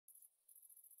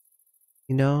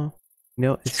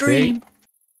Stream.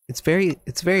 It's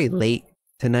very late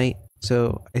tonight,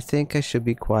 so I think I should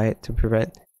be quiet to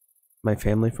prevent my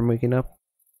family from waking up.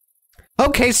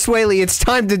 Okay, Swayle, it's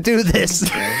time to do this.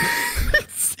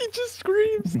 He just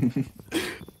screams.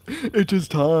 It is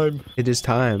time. It is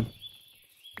time.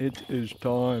 It is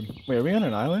time. Wait, are we on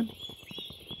an island?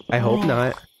 I hope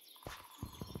not.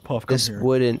 Puff, come This here.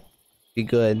 wouldn't be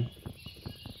good.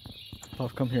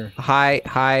 Puff, come here. Hi.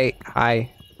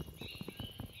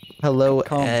 Hello.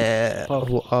 Come, Puff.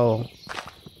 Oh,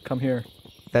 Come here.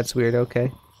 that's weird.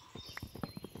 Okay.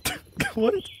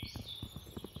 What?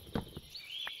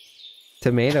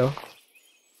 Tomato.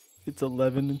 It's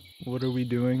 11. What are we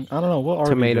doing? I don't know. What are we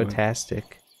doing?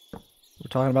 Tomato-tastic. We're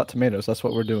talking about tomatoes. That's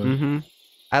what we're doing. Mm-hmm.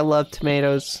 I love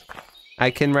tomatoes. I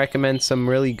can recommend some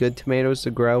really good tomatoes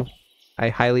to grow. I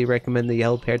highly recommend the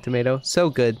yellow pear tomato. So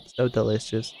good, so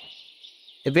delicious.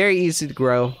 Very easy to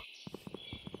grow.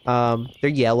 They're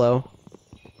yellow.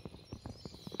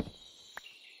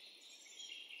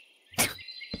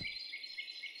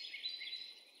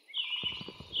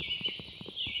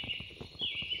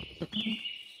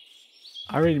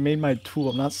 I already made my tool.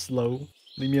 I'm not slow.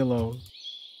 Leave me alone.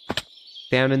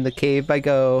 Down in the cave I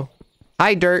go.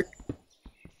 Hi, dirt.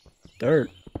 Dirt.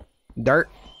 Dirt.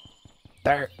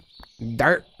 Dirt.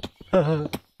 Dirt.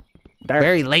 Dirt.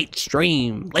 Very late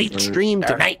stream. Late stream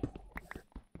tonight.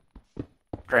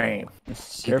 Cream.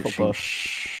 Careful, Puff.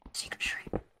 Secret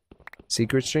stream.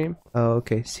 Secret stream? Oh,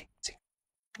 okay.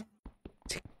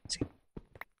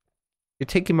 You're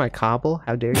taking my cobble?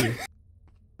 How dare you?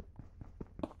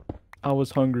 I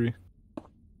was hungry.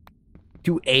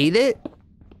 You ate it?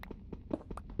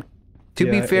 To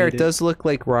Yeah, be I fair, ate it it. does look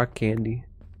like rock candy.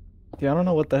 Yeah, I don't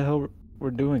know what the hell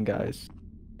we're doing, guys.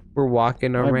 We're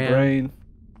walking My around. brain.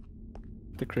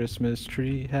 The Christmas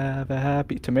tree have a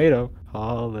happy tomato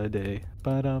holiday.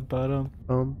 Ba-dum, ba-dum.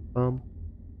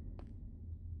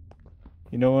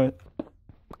 You know what?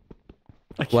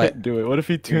 I can't What? do it. What if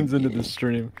he tunes into the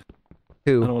stream? I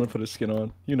Who? don't want to put his skin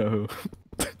on. You know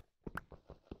who.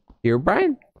 You're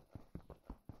Brian?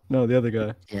 No, the other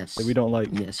guy Yes. that we don't like.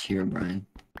 Yes, here, Brian.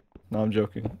 No, I'm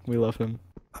joking. We love him.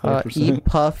 Eat 100%.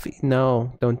 puff.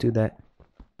 No, don't do that.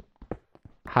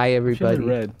 Hi, I'm everybody. feeling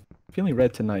red. Feeling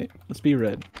red tonight. Let's be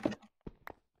red.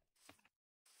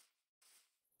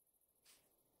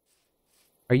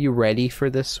 Are you ready for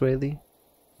this, Swayle?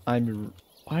 Why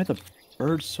are the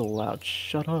birds so loud?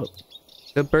 Shut up.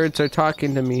 The birds are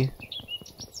talking to me.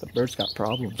 The birds got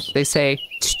problems. They say,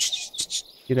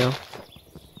 you know?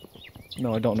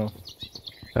 No, I don't know.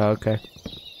 Oh, okay.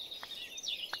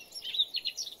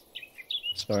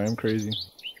 Sorry, I'm crazy.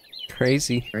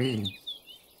 Crazy. Great.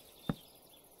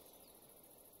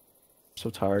 So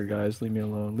tired, guys. Leave me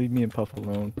alone. Leave me and Puff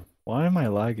alone. Why am I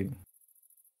lagging?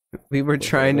 We were Look at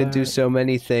trying to do that. so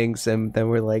many things, and then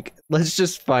we're like, let's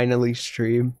just finally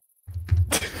stream.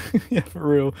 Yeah, for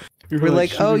real. We were We're like,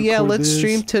 should oh we yeah, record let's this?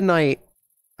 stream tonight.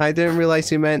 I didn't realize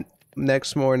you meant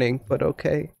next morning, but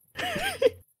okay.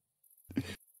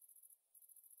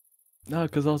 No,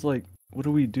 because I was like, what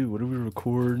do we do? What do we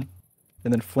record?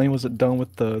 And then Flame wasn't done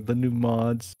with the new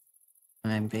mods.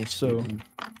 I'm basically.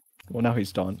 So- Well, now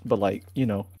he's done. But like, you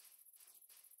know.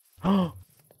 Oh,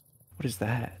 what is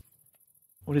that?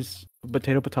 What is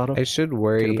potato? I should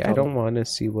worry. I Potato. don't want to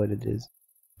see what it is.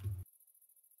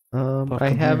 Puff, I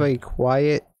come have here. a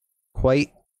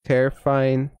quite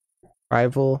terrifying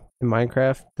rival in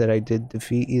Minecraft that I did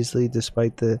defeat easily,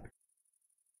 despite the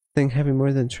thing having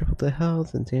more than triple the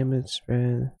health and damage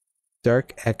spread.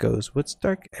 Dark Echoes. What's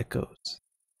Dark Echoes?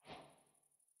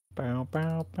 Bow,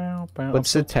 bow, bow, bow.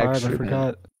 What's I'm the so tired, texture I pack?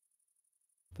 forgot.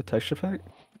 The texture pack?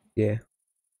 Yeah.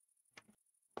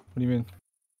 What do you mean?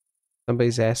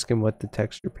 Somebody's asking what the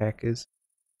texture pack is.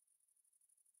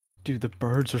 Dude, the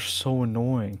birds are so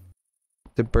annoying.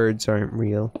 The birds aren't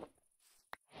real.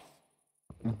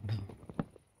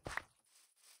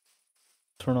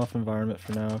 Turn off environment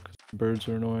for now, because the birds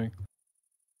are annoying.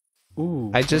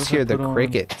 Ooh. I what just if hear the put on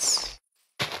crickets.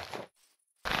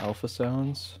 Alpha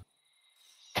sounds.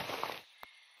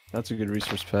 That's a good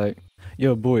resource pack.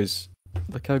 Yo, boys,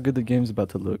 look how good the game's about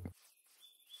to look.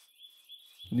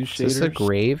 New Is shaders. this a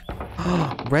grave?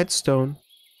 Redstone.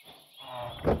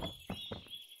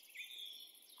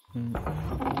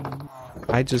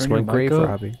 I just Turn your went mic grave up.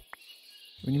 robbing.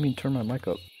 What do you mean turn my mic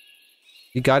up?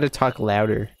 You gotta talk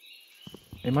louder.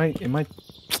 It might,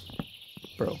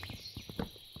 bro.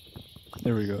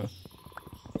 There we go.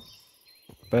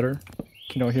 Better?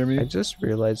 Can y'all hear me? I just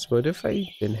realized, what if I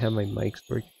didn't have my mics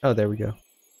working? Oh, there we go.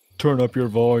 Turn up your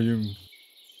volume.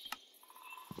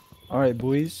 Alright,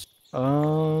 boys.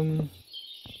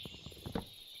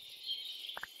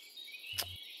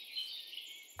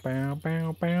 Bow,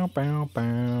 bow, bow, bow,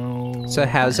 bow. So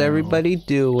how's everybody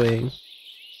doing?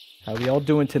 How we all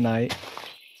doing tonight?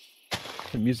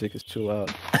 The music is too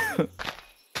loud.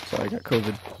 Sorry, I got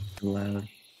COVID. Loud.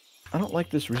 I don't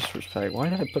like this resource pack. Why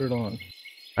did I put it on?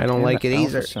 I don't And like the it alpha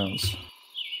either. sounds.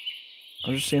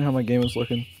 I'm just seeing how my game is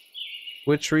looking.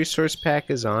 Which resource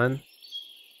pack is on?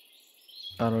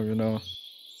 I don't even know.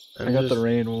 I'm I got the just-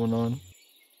 rain one on.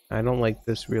 I don't like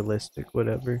this realistic,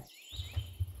 whatever.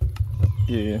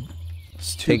 Yeah.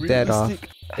 It's too Take that off. realistic.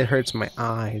 It hurts my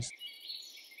eyes.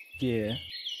 Yeah.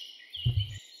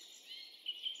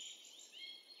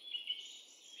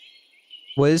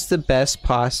 What is the best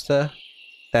pasta?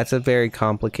 That's a very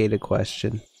complicated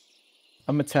question.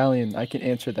 I'm Italian. I can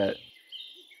answer that.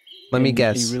 Let me in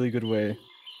guess. a really good way.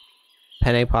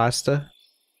 Penne pasta?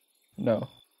 No.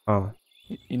 Oh.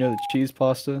 You know the cheese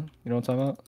pasta? You know what I'm talking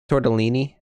about?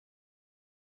 Tortellini?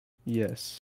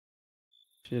 Yes.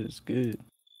 Shit is good.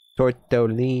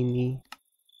 Tortellini.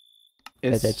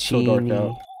 It's so dark Fettuccine.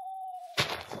 out.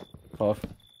 Puff.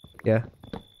 Yeah.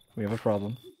 We have a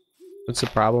problem. What's the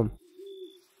problem?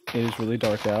 It is really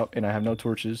dark out, and I have no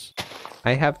torches.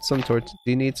 I have some torches.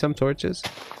 Do you need some torches?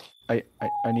 I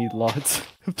need lots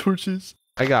of torches.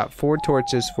 I got 4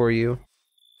 torches for you.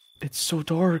 It's so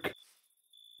dark.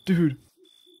 Dude.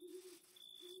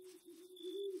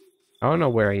 I don't know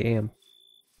where I am.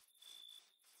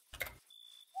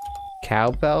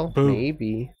 Cowbell? Boom.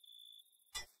 Maybe.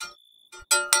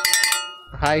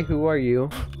 Hi, who are you?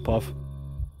 Puff.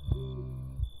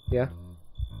 Yeah.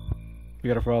 We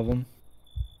got a problem.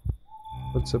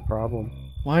 What's the problem?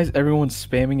 Why is everyone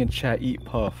spamming in chat eat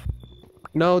puff?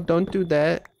 No, don't do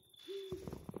that.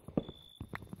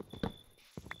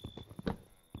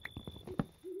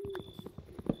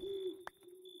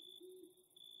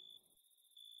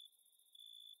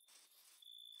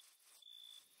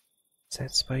 Is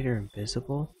that spider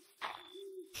invisible?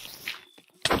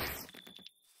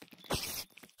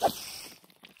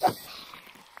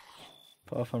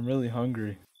 Puff, I'm really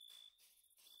hungry.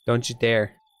 Don't you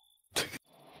dare.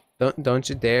 Don't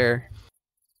you dare.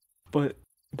 But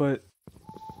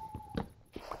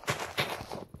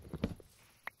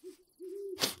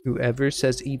Whoever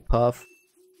says eat puff,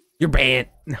 you're banned.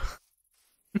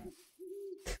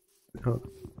 No.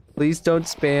 Please don't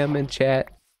spam in chat.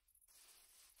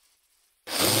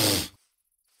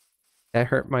 That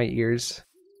hurt my ears.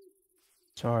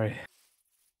 sorry.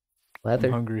 I'm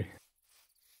Leather. hungry.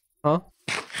 Huh?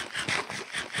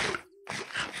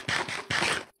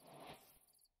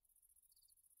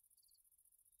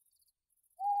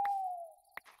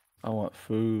 I want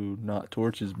food, not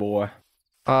torches, boy.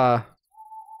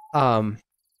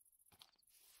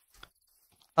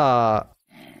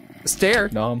 Stare.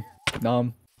 Nom,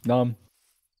 nom, nom.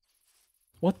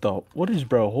 What is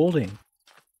bro holding?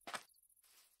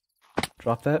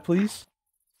 Drop that, please.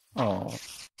 Oh,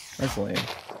 that's lame.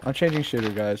 I'm changing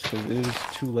shader, guys, because it is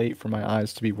too late for my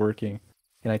eyes to be working,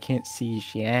 and I can't see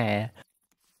shit.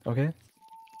 Okay.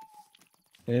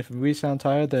 And if we sound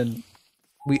tired, then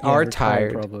We yeah, are we're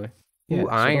tired. probably. Ooh, Yeah, so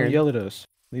iron. don't yell at us.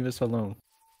 Leave us alone.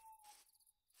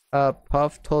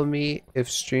 Puff told me if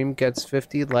stream gets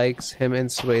 50 likes, him and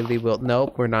Swayle will.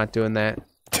 Nope, we're not doing that.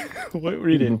 What?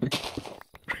 Read it.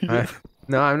 Read it.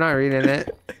 No, I'm not reading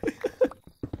it.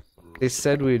 They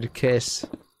said we'd kiss.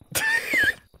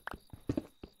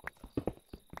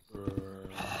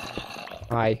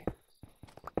 Hi.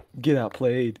 Get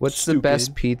outplayed. What's the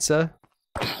best pizza?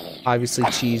 Obviously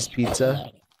cheese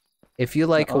pizza. If you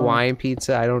like Hawaiian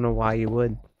pizza, I don't know why you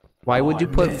would. Why Oh, would you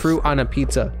I put missed. fruit on a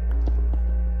pizza?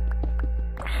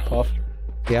 Puff.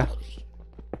 Yeah.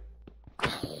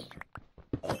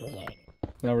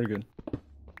 Now we're good.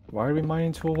 Why are we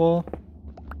mining to a wall?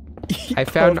 I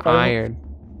found Puff, I don't- iron.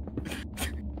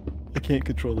 I can't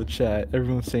control the chat.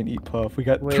 Everyone's saying eat puff. We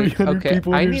got Wait, 300 okay.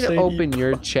 people I here need to saying open eat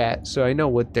your puff. chat so I know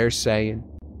what they're saying.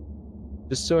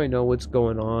 Just so I know what's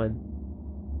going on.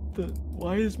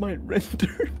 Why is mine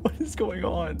rendered? What is going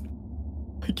on?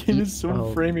 My game Eat is so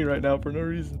puff. framey right now for no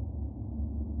reason.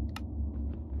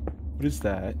 What is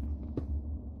that?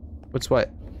 What's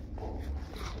what?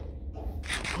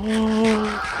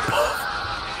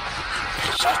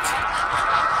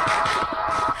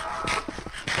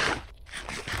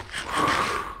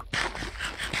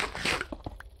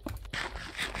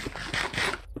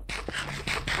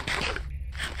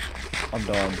 I'm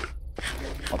done.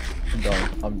 I'm done.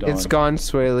 I'm done. It's gone,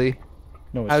 Swayle.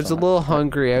 No, it's I was a not. little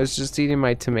hungry. I was just eating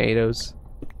my tomatoes.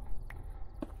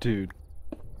 Dude.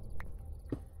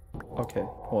 Okay,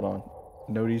 hold on.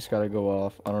 Noti's gotta go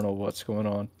off. I don't know what's going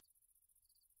on.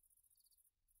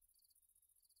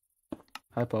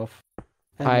 Hi, Puff.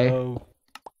 Hi. Hello.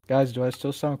 Guys, do I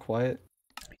still sound quiet?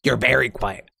 You're very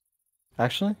quiet.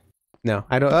 Actually? No,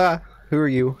 I don't. Who are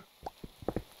you?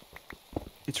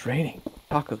 It's raining.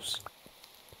 Tacos.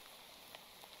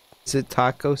 Is it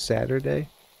Taco Saturday?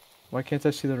 Why can't I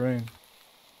see the rain?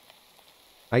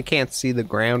 I can't see the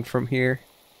ground from here.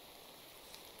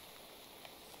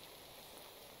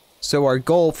 So our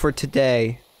goal for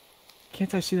today...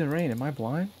 Can't I see the rain? Am I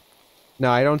blind? No,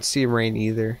 I don't see rain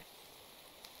either.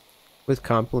 With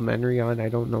complimentary on, I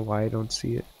don't know why I don't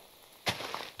see it.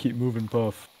 Keep moving,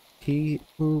 Puff. Keep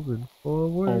moving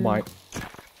forward. Oh my.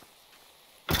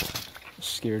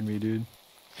 Scared me, dude.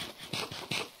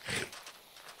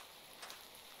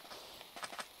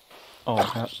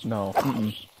 Oh, no.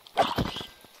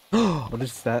 What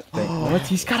is that thing? What?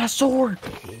 He's got a sword!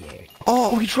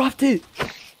 Oh, he dropped it!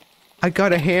 I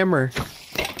got a hammer.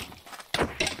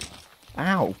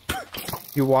 Ow.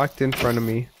 You walked in front of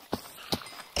me.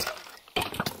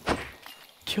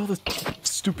 Kill this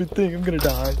stupid thing, I'm gonna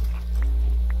die.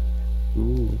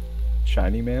 Ooh.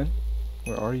 Shiny man?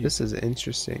 Where are you? This is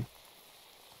interesting.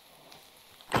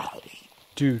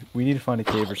 Dude, we need to find a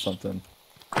cave or something.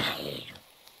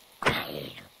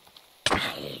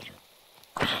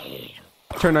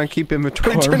 Turn on keep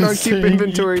inventory. Turn on keep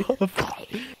inventory.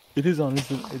 It is on,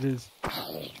 isn't it? It is.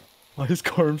 Why is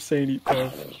Carm saying eat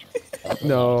puff?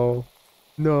 No.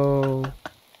 No.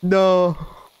 No.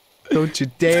 Don't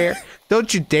you dare.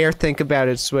 Don't you dare think about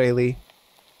it, Swayle.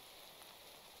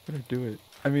 I'm gonna do it.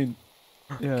 I mean,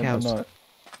 yeah, Cows. I'm not.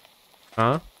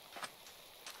 Huh?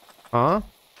 Huh?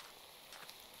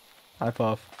 Hi,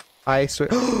 Puff. I swear.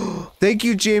 Thank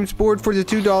you, James Board, for the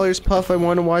 $2. Puff, I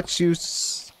want to watch you.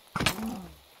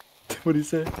 What'd he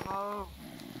say?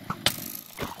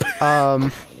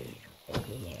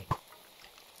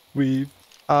 Weave.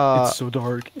 It's so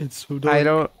dark. It's so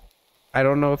dark. I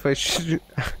don't know if I should.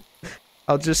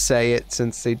 I'll just say it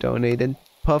since they donated.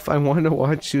 Puff, I want to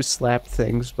watch you slap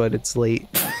things, but it's late.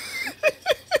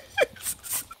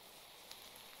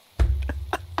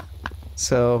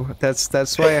 So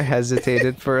that's why I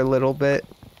hesitated for a little bit.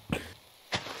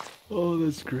 Oh,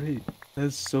 that's great.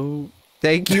 That's so.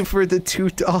 Thank you for the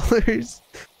 $2.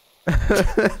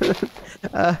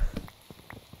 I'm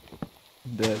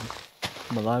dead.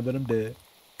 I'm alive, but I'm dead.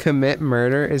 Commit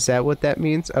murder? Is that what that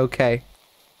means? Okay.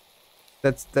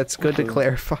 That's good to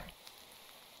clarify.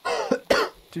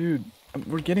 Dude,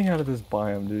 we're getting out of this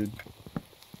biome, dude.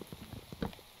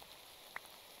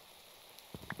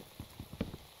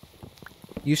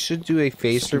 You should do a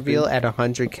face Stupid. reveal at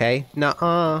 100K.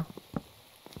 Nuh-uh.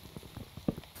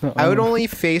 I would only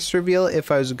face reveal if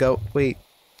I was wait.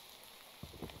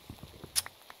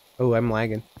 Oh, I'm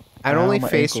lagging. I'd Ow, only my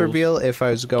face ankles. reveal if I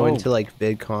was going Oh. to like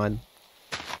VidCon.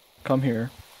 Come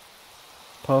here.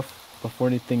 Puff, before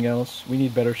anything else, we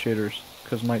need better shaders.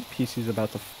 Because my PC's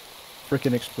about to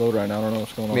freaking explode right now. I don't know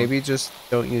what's going on. Maybe just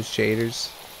don't use shaders.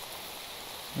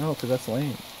 No, because that's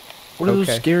lame. What are those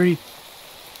Okay. scary?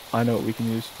 I know what we can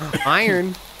use.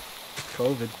 Iron.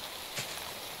 COVID.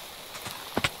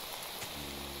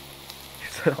 You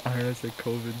said iron, I said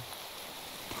COVID.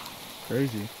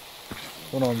 Crazy.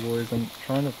 Hold on, boys. I'm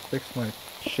trying to fix my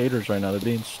shaders right now. They're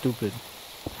being stupid.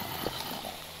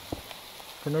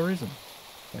 For no reason.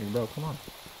 Like, bro, come on.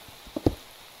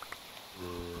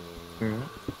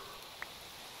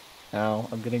 Ow,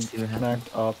 I'm getting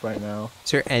smacked up right now.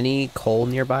 Is there any coal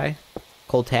nearby?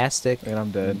 Coal-tastic. And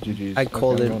I'm dead. GG's. I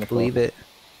coal didn't believe it.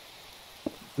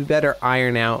 We better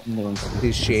iron out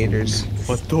these shaders.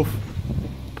 What the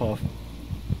Puff.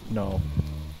 No.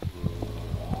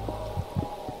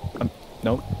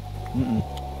 Nope.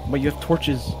 But you have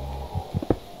torches. Do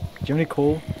you have any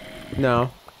coal?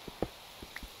 No.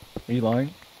 Are you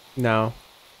lying? No.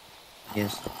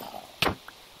 Yes.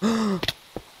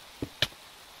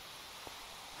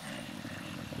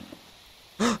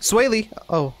 Swayle!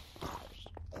 Oh.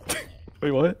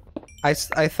 Wait, what? I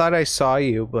thought I saw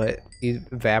you, but you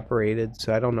evaporated,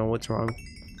 so I don't know what's wrong.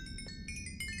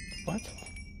 What?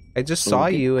 I just saw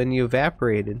you and you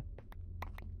evaporated.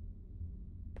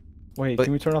 Wait, But-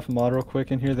 can we turn off a mod real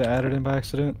quick in here that added in by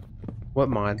accident? What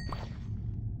mod?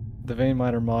 The vein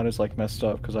miner mod is like messed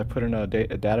up because I put in a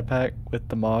data pack with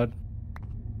the mod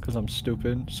because I'm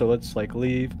stupid. So let's like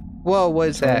leave. Whoa, what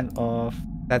is that? Turn off.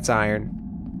 That's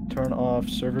iron. Turn off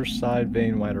server side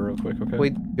vein miner real quick, okay?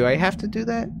 Wait, do I have to do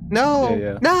that? No!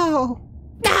 Yeah. No!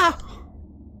 No!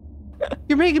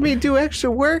 You're making me do extra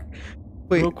work?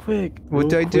 Wait, real quick. what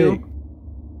do I do?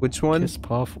 Which one? Kiss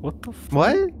Puff. What the fuck?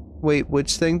 What? Wait,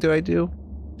 which thing do I do?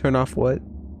 Turn off what?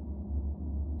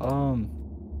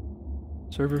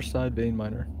 Server side vein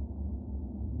miner.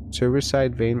 Server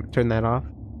side vein, turn that off?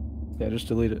 Yeah, just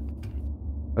delete it.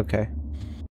 Okay.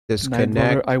 Disconnect.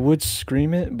 brother, I would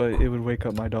scream it, but it would wake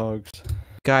up my dogs.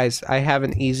 Guys, I have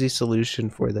an easy solution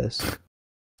for this.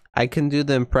 I can do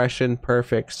the impression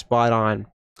perfect, spot on.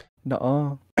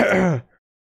 Nuh-uh.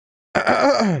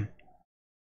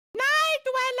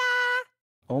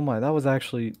 Oh my, that was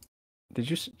actually. Did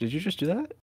you just do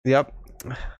that? Yep.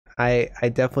 I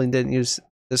definitely didn't use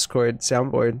Discord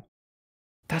soundboard.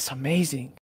 That's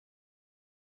amazing.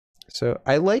 So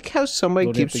I like how somebody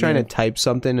Loading up keeps the trying to game. type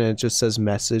something and it just says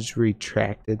message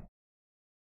retracted.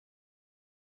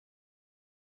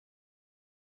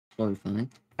 Totally fine.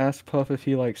 Ask Puff if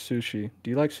he likes sushi. Do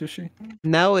you like sushi?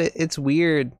 No, it's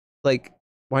weird. Like,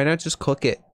 why not just cook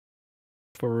it?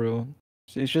 For real.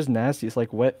 It's just nasty. It's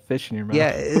like wet fish in your mouth.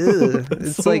 Yeah, ew. That's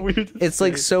It's so like weird to it's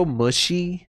like say. so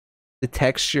mushy. The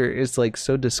texture is like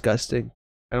so disgusting.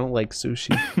 I don't like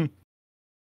sushi.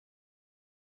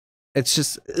 It's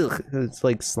just ugh, it's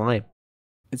like slime.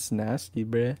 It's nasty,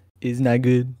 bruh. It's not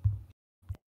good.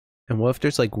 And what if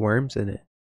there's like worms in it?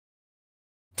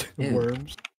 Ew.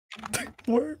 Worms.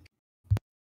 Worm.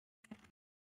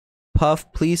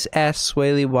 Puff, please ask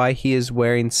Swayle why he is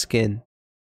wearing skin.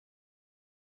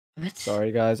 What?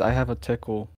 Sorry, guys. I have a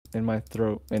tickle in my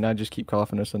throat, and I just keep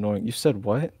coughing. It's annoying. You said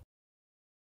what?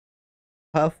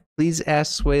 Puff, please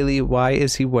ask Swayle why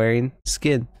is he wearing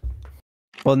skin.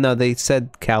 Well, no, they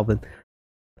said Calvin.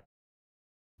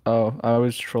 Oh, I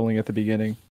was trolling at the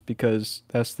beginning because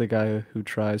that's the guy who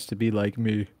tries to be like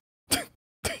me.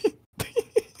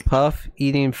 Puff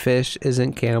eating fish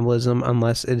isn't cannibalism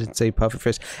unless it's a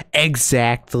pufferfish.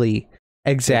 Exactly.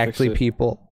 Exactly, it.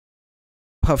 people.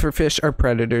 Pufferfish are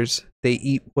predators. They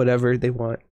eat whatever they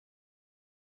want.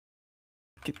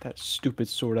 Get that stupid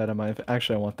sword out of my.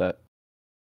 Actually, I want that.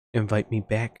 Invite me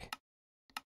back.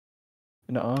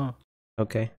 Nuh-uh.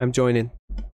 Okay, I'm joining.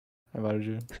 I invited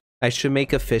you. I should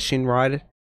make a fishing rod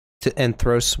and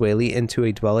throw Swayle into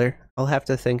a dweller. I'll have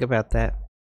to think about that.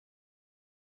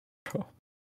 Cool.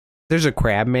 There's a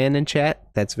crab man in chat.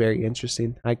 That's very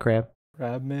interesting. Hi, crab.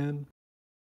 Crab man.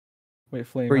 Wait,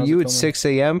 Flame. For how's you, it it's coming? 6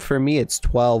 a.m. For me, it's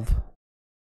 12.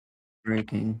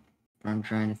 Breaking. I'm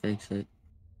trying to fix it.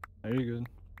 Are you good?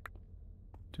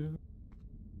 Two.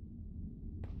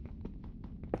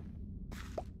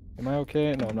 Am I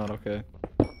okay? No, I'm not okay.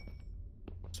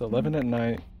 It's 11 at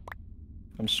night.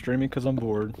 I'm streaming because I'm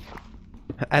bored.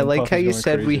 I And like Puff how is you going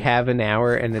said we crazy. have an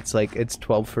hour and it's like, it's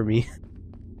 12 for me.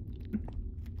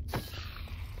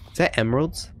 Is that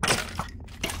emeralds?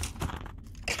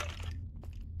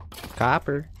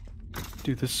 Copper.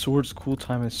 Dude, this sword's cool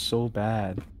time is so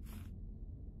bad.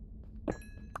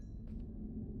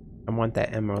 I want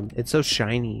that emerald. It's so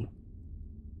shiny.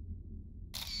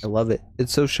 I love it.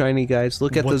 It's so shiny, guys.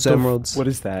 Look at What those the f- emeralds. What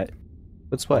is that?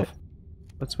 What's what? Puff.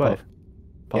 What's what? Puff.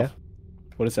 Puff. Yeah?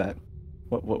 What is that?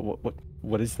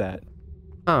 What is that?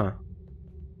 Huh.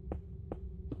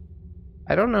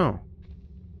 I don't know.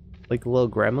 Like a little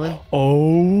gremlin?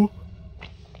 Oh.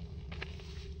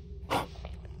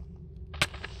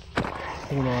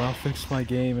 Hold on, I'll fix my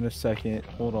game in a second.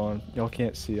 Hold on. Y'all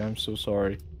can't see. I'm so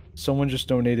sorry. Someone just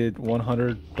donated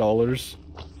 $100.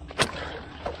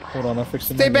 Hold on, I'll fix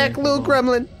it. Stay back, little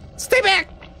gremlin! Stay back!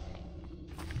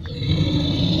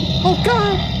 Oh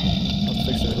god! I'll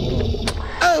fix it. Hold on.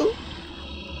 Oh!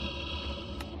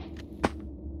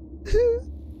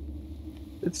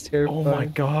 It's terrifying. Oh my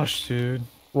gosh, dude.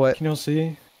 What? Can y'all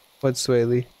see? What's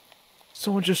Swayle?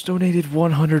 Someone just donated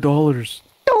 $100.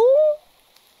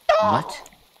 What?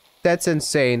 That's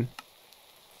insane.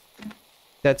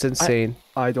 That's insane.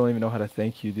 I don't even know how to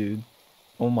thank you, dude.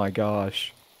 Oh my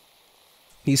gosh.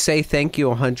 You say thank you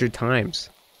 100 times.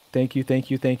 Thank you, thank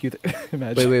you, thank you.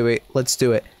 Imagine. Wait. Let's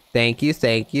do it. Thank you,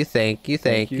 thank you, thank you,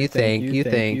 thank you, thank you,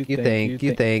 thank you, thank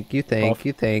you, thank you, thank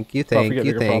you, thank you, thank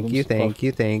you, thank you, thank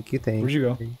you, thank you, thank you. Where'd you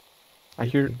go? I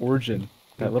hear Origin,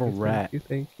 that little rat.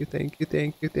 Thank you, thank you,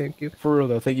 thank you, thank you. For real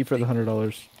though, thank you for the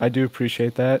 $100. I do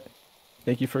appreciate that.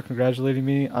 Thank you for congratulating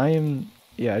me.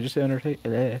 Yeah, I just say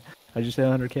 100K. I just say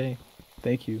 100K.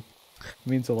 Thank you. It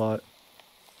means a lot.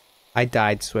 I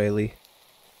died, Swayle.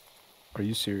 Are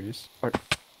you serious?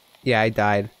 Yeah, I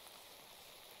died.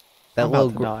 That I'm little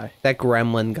about to die. that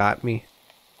gremlin got me.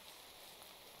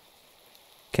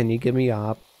 Can you give me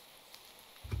op?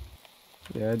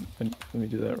 Yeah, let me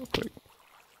do that real quick.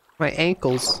 My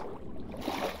ankles.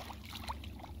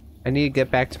 I need to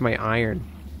get back to my iron.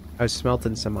 I was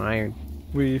smelting some iron.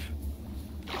 Weave.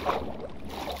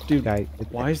 Dude,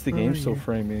 why is the game so yeah.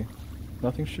 framey?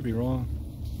 Nothing should be wrong.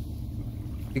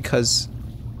 Because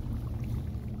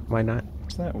why not?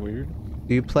 Isn't that weird?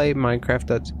 Do you play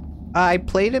Minecraft? I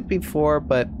played it before,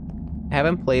 but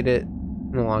haven't played it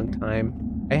in a long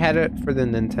time. I had it for the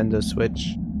Nintendo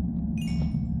Switch.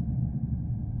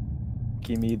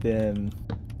 Give me them.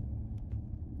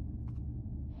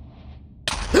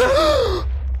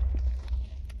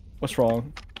 What's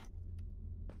wrong?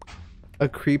 A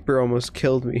creeper almost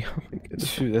killed me. Oh my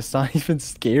goodness. Dude, that's not even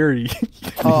scary.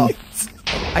 Oh,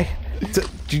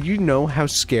 do you know how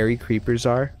scary creepers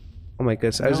are? Oh my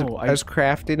goodness. No, I was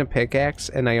crafting a pickaxe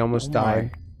and I almost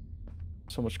died.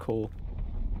 So much coal.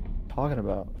 Talking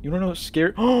about. You don't know what's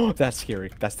scary? Oh, that's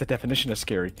scary. That's the definition of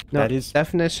scary. No, that is.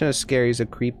 definition of scary is a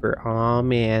creeper. Oh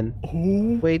man.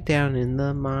 Oh. Way down in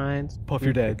the mines. Puff,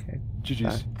 you're dead. Okay.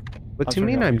 GG's. What do you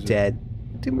mean I'm dead?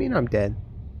 What do you mean I'm dead?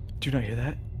 Do you not hear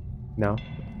that? No.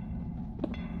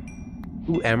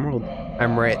 Ooh, emerald.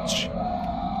 I'm rich.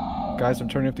 Guys, I'm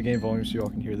turning up the game volume so y'all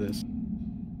can hear this.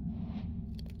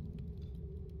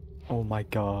 Oh my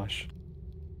gosh.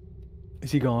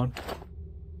 Is he gone?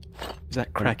 Is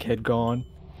that crackhead gone?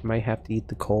 Might have to eat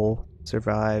the coal.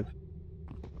 Survive.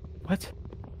 What?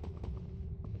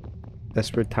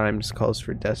 Desperate times calls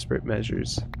for desperate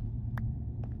measures.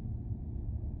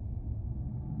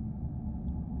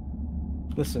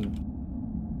 Listen.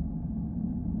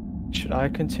 Should I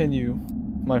continue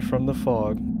my From the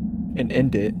Fog and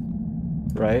end it?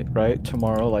 Right?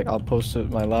 Tomorrow, like, I'll post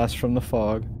my last From the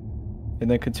Fog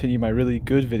and then continue my really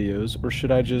good videos, or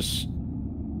should I just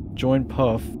join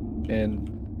Puff and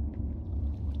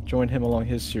join him along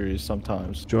his series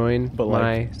sometimes? Join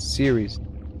my series.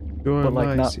 But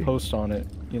like not post on it,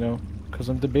 you know? Because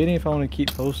I'm debating if I want to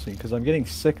keep posting, because I'm getting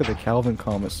sick of the Calvin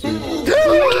comments, dude.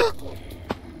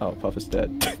 Oh, Puff is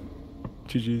dead.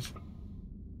 GG's.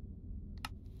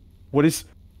 What is...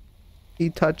 He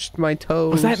touched my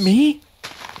toes. Was that me?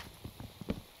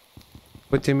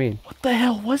 What do you mean? What the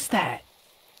hell was that?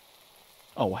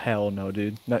 Oh, hell no,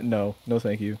 dude. No,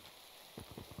 thank you.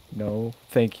 No,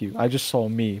 thank you. I just saw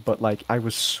me, but like, I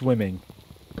was swimming.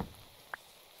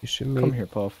 You should Come here,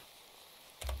 Puff.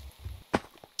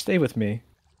 Stay with me.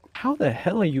 How the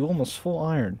hell are you almost full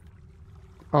iron?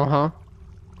 Uh-huh.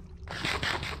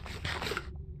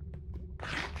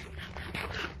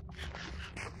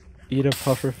 Eat a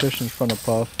puffer fish in front of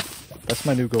Puff. That's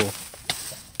my new goal.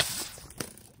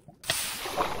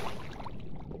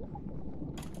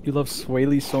 You love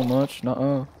Swayle so much?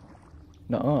 Nuh-uh.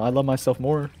 Nuh-uh. I love myself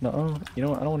more. Nuh-uh. You know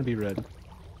what? I don't want to be red.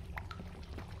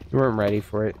 You weren't ready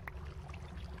for it.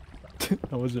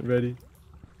 I wasn't ready.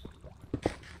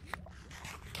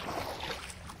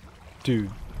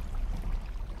 Dude.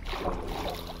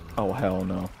 Oh, hell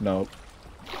no. Nope.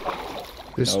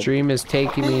 This stream is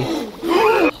taking me...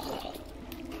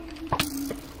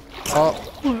 Oh,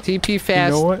 TP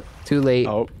fast. You know what? Too late.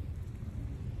 Oh.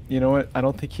 You know what? I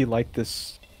don't think he liked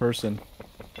this person.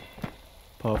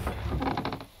 Puff.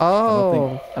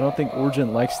 Oh. I don't think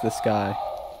Origin likes this guy.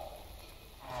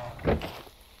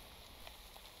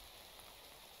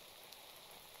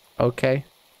 Okay.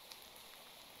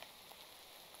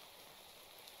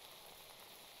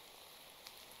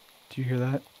 Do you hear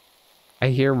that? I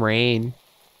hear rain.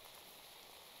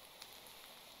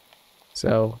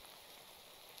 So...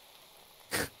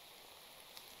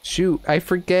 Shoot, I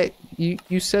forget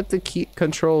you set the key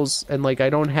controls and like I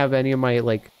don't have any of my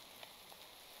like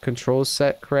controls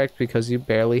set correct because you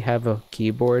barely have a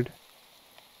keyboard.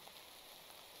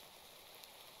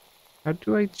 How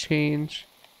do I change?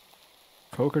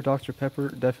 Coke or Dr. Pepper?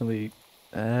 Definitely.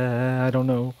 I don't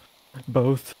know.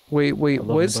 Both. Wait,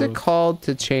 what is it called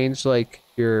to change like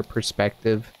your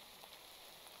perspective?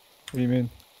 What do you mean?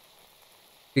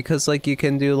 Because like you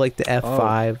can do like the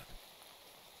F5.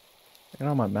 Get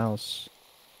on my mouse.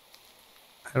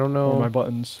 I don't know. Or my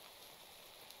buttons.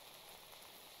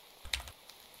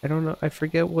 I don't know. I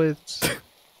forget what's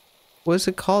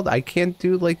it called? I can't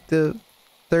do like the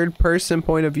third person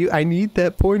point of view. I need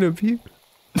that point of view.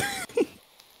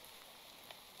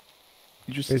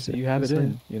 You have it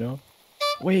in, you know?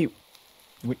 Wait,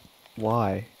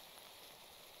 why?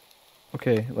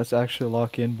 Okay, let's actually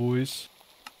lock in, boys.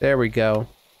 There we go.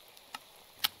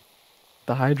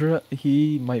 The Hydra,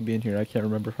 he might be in here. I can't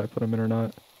remember if I put him in or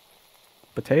not.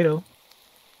 Potato.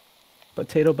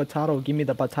 Potato. Give me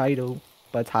the potato.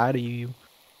 Potato.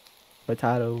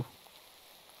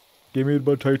 Give me the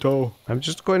potato. I'm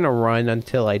just going to run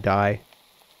until I die.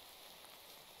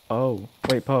 Oh,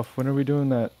 wait, Puff. When are we doing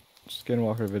that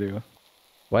Skinwalker video?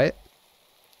 What?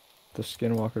 The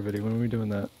Skinwalker video. When are we doing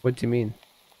that? What do you mean?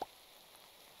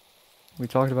 We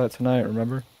talked about it tonight,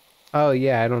 remember? Oh,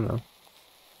 yeah, I don't know.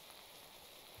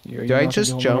 Do I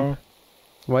just jump? Tomorrow?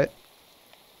 What?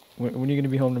 When are you going to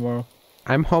be home tomorrow?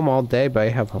 I'm home all day, but I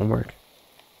have homework.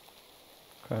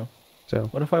 Okay. So.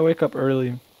 What if I wake up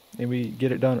early and we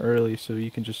get it done early so you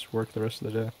can just work the rest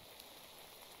of the day?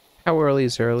 How early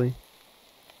is early?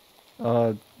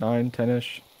 9,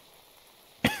 10-ish.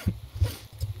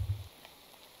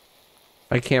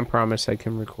 I can't promise I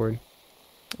can record.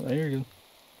 There you go.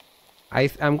 I'm going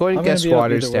to I'm gonna guess be up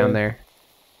water's either down way. there.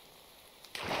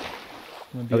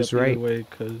 I'm gonna I be was up either right. way,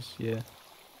 cause yeah.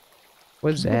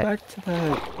 What's Let's go that? back to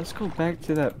that. Let's go back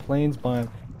to that plains biome.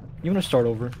 You wanna start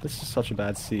over? This is such a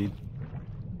bad seed.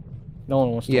 No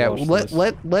one wants to Yeah, watch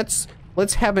this.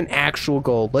 let's have an actual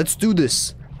goal. Let's do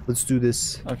this. Let's do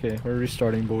this. Okay, we're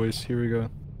restarting, boys. Here we go.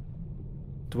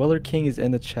 Dweller King is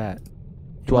in the chat. Am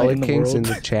I Dweller in the King's in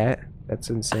world? the chat. That's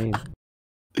insane.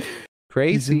 He's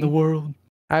Crazy. in the world.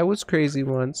 I was crazy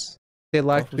once. They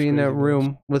locked was me in a crazy once.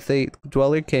 room with a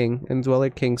Dweller King, and Dweller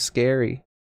King's scary.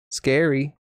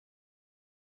 Scary.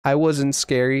 I wasn't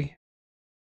scary.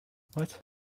 What?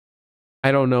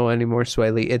 I don't know anymore,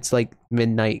 Swayle. It's like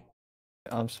midnight.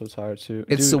 I'm so tired too.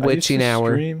 It's Dude, the witching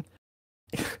hour.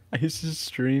 I used to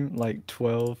stream like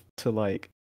 12 to like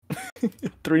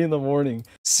 3 in the morning,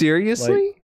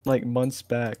 Seriously? like months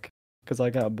back, because I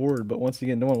got bored. But once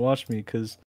again, no one watched me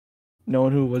because no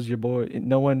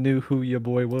one knew who your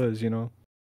boy was, you know.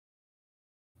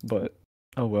 But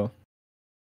oh well.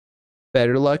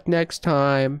 Better luck next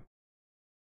time.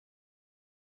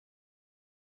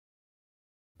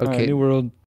 Alright, Okay, new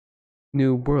world.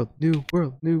 new world, new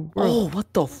world, new world. Oh,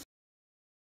 what the?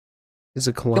 Is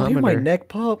a Y'all hear my kilometer. neck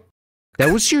pop?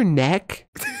 That was your neck?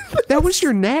 That was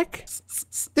your neck?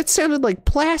 That sounded like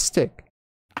plastic.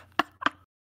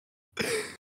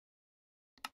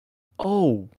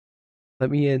 Oh, Let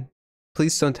me in.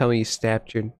 Please don't tell me you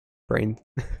stabbed your brain.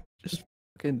 just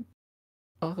fucking.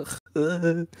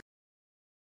 Ugh.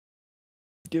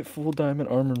 Get full diamond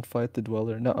armor and fight the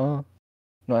dweller. Nuh-uh.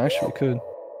 No, actually, we could.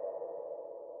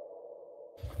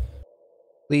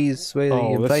 Please, Swayle,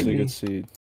 Oh, this invite is a me. good seed.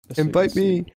 This is a Invite good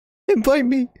seed. me. Invite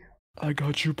me. I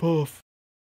got you, Puff.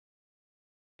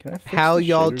 Can I fix How the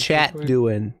y'all shaders real chat quick?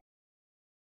 doing?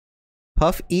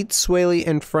 Puff eats Swayle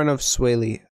in front of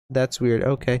Swayle. That's weird.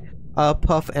 Okay.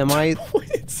 Puff, am I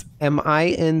What?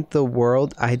 in the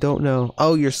world? I don't know.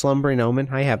 Oh, you're slumbering omen?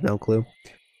 I have no clue.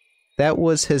 That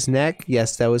was his neck?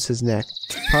 Yes, that was his neck.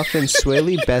 Puff and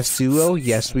Swayle, best duo?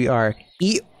 Yes, we are.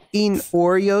 Eating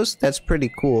Oreos? That's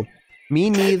pretty cool. Me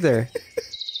neither.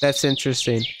 That's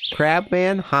interesting.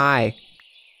 Crabman? Hi.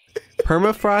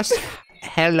 Permafrost?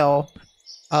 Hello.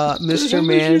 Mr.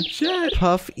 Man,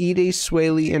 Puff eat a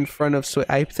Swayle in front of Swayle.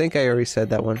 I think I already said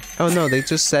that one. Oh no, they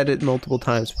just said it multiple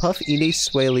times. Puff eat a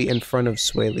Swayle in front of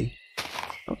Swayle.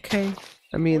 Okay.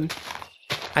 I mean,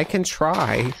 I can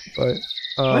try, but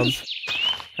What?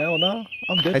 Hell no.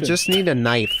 I'm dipping. I just need a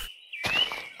knife.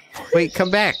 Wait,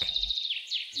 come back.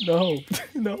 No.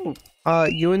 No.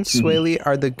 You and Swayle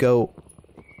are the GOAT.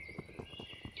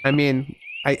 I mean,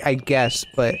 I guess,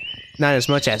 but not as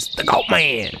much as the GOAT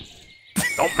man.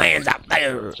 GOAT man's out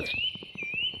there.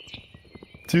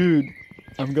 Dude,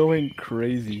 I'm going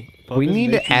crazy. Puff We is need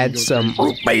to making me add go some crazy.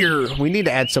 root beer. We need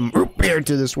to add some root beer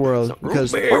to this world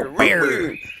because root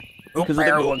beer will give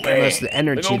us the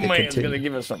energy to continue.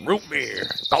 give us some root beer.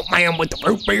 Goat man with the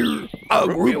root beer. Oh,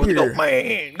 root beer. Goat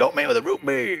man. Goat man with a root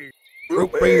beer.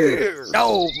 Root beer.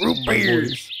 No, root My beer.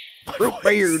 voice. Root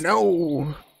beer.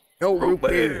 No. No root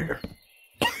beer.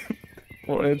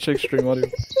 Well, and check stream audio.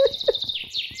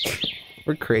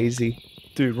 We're crazy.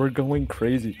 Dude, we're going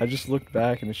crazy. I just looked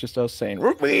back and it's just us saying,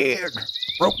 Root beer.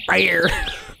 Root beer.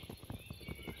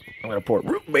 I'm gonna pour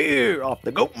root beer off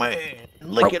the goat man.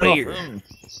 Lick Root it off beer. him.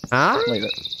 Huh? like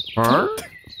that. Huh?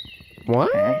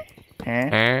 What?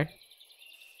 Huh?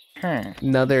 Huh?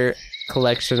 Another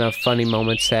collection of funny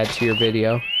moments to add to your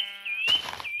video.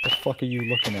 The fuck are you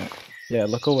looking at? Yeah,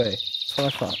 look away. That's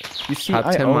what I thought. You see, Top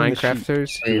I 10 own the sheet.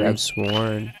 Minecrafters? You have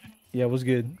sworn. Yeah, it was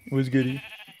good. It was goody.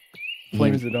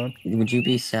 Flame, is it done? Would you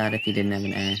be sad if you didn't have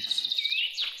an axe?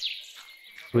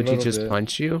 Would he little just bit.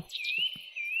 punch you?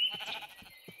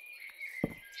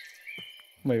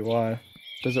 Wait, why?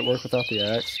 Does it work without the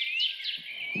axe?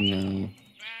 No.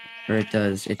 Or it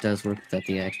does. It does work without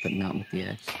the axe, but not with the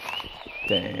axe.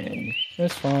 Dang.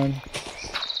 It's fine.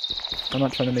 I'm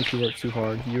not trying to make you work too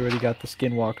hard. You already got the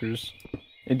skinwalkers.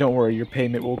 And don't worry, your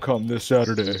payment will come this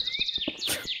Saturday.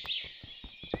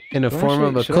 In the Do I form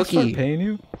of a should I start cookie. paying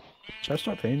you? Should I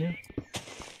start paying you?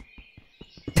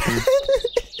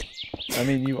 I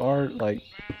mean, you are, like,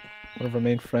 one of our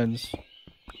main friends.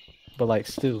 But, like,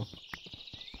 still.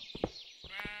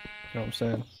 You know what I'm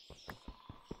saying?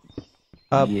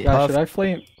 Yeah. Guys,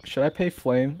 Puff, should I pay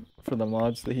Flame for the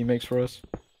mods that he makes for us?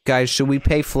 guys, should we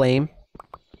pay Flame?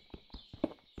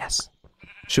 Yes.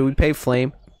 Should we pay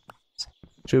Flame?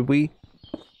 Should we?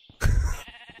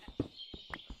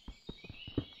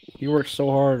 He works so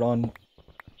hard on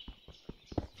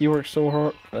He works so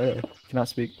hard. Cannot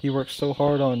speak. He works so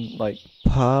hard on like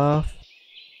Puff.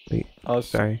 Wait, us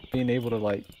sorry. being able to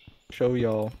like show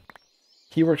y'all.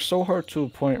 He works so hard to a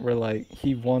point where like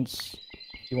he wants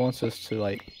us to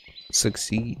like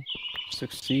Succeed.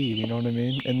 succeed. You know what I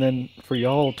mean? And then for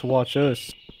y'all to watch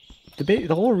us.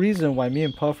 The whole reason why me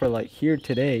and Puff are like here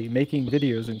today making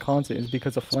videos and content is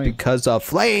because of Flame. Because of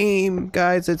Flame,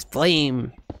 guys. It's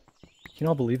Flame. Can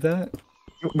y'all believe that?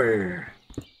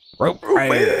 Rope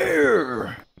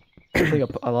bear. I think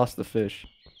I lost the fish.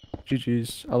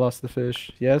 GG's. I lost the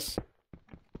fish. Yes?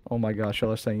 Oh my gosh,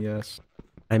 y'all are saying yes.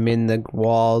 I'm in the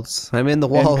walls. I'm in the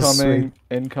walls.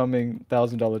 Incoming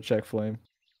 $1,000 check, Flame.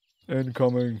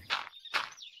 Incoming.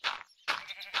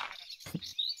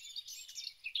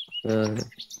 The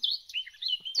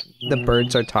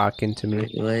birds are talking to me.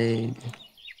 Leg.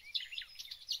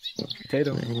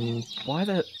 Potato. Why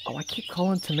that? Oh, I keep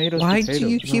calling tomatoes Why potatoes. do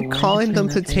you keep calling them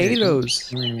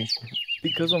potatoes?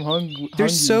 Because I'm hungry. They're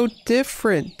so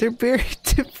different. They're very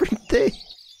different things.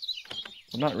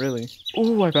 Well, not really.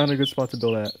 Ooh, I found a good spot to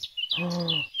build at.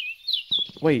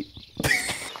 Wait.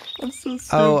 I'm so stupid.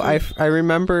 Oh, I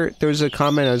remember there was a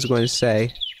comment I was going to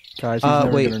say. Guys, he's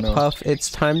never wait, gonna know. Puff, it's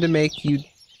time to make you...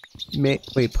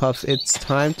 Wait, Puff, it's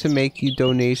time to make you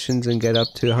donations and get up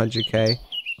to 100k.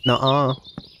 Nuh-uh.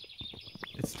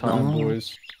 It's time,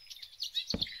 boys.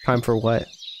 Time for what?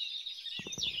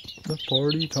 The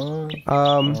party time.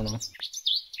 I don't know.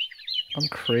 I'm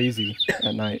crazy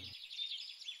at night.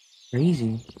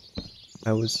 Crazy.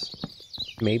 I was...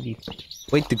 Maybe...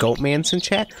 Wait, the Goat Man's in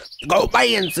chat? Goat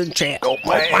Man's in chat! Goat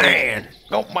Man!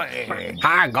 Goat man.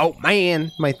 Hi, Goat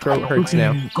Man! My throat hurts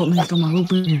now. Goat man stole my root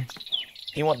beer.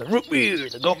 He want the root beer.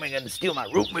 The goat man gonna steal my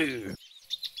root beer.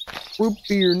 Root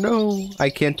beer, no! I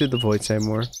can't do the voice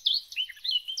anymore.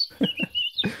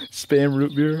 Spam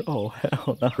root beer? Oh,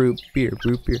 hell no. Root beer,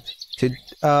 root beer.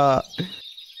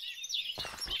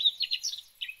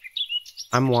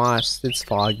 I'm lost. It's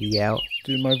foggy out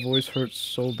Dude, my voice hurts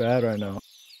so bad right now.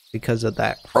 because of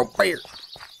that. Root beer.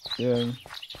 Yeah. Not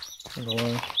gonna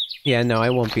lie. Yeah, no, I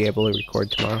won't be able to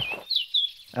record tomorrow.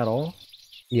 At all?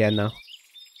 Yeah, no.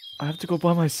 I have to go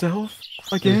by myself?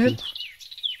 Again?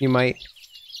 You might.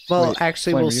 Well, Wait,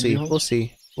 actually, Flame, we'll are you see. gonna be We'll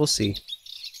see. We'll see.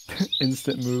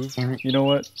 Instant move. You know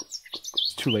what?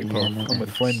 It's too late, Puff. I'm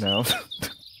with Flame now.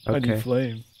 I Okay. need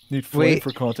Flame. Need Flame Wait,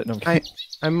 for content. No, I'm kidding.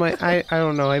 I might. I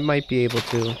don't know. I might be able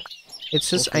to. It's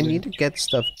just I Hopefully. need to get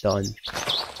stuff done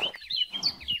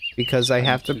because I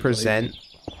have to Too present,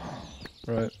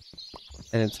 Right.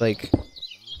 and it's like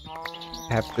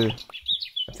I have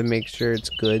to make sure it's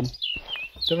good.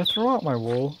 Did I throw out my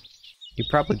wool? You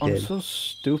probably I'm did. so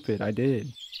stupid. I did.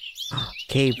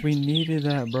 Cave, We needed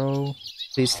that, bro.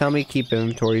 please tell me keep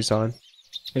inventories on.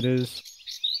 It is.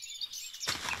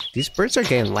 These birds are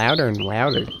getting louder and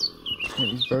louder. Yeah,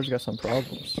 these birds got some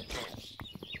problems.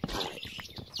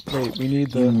 Wait, we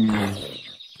need the...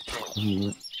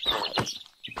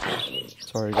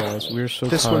 Sorry, guys. We're so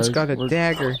This tired. one's got a we're,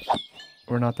 dagger.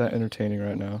 We're not that entertaining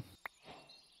right now.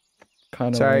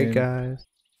 Kind of. Sorry, guys.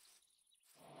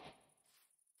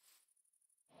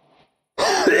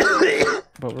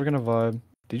 But we're gonna vibe.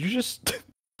 Did you just...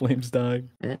 Flames dying?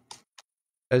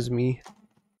 That's me.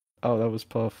 Oh, that was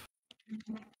Puff.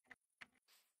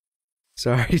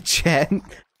 Sorry, Chad.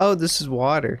 Oh, this is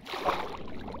water.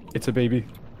 It's a baby.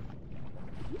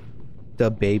 The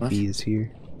baby is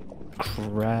here.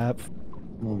 Crap.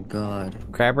 Oh god.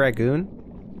 Crab Ragoon?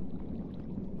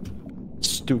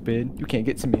 Stupid. You can't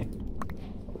get to me.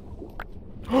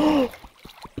 I'm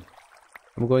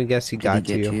going to guess he Did got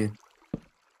he to get you.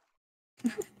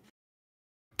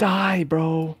 Die,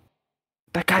 bro.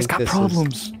 That guy's think got this is-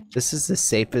 problems. This is the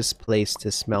safest place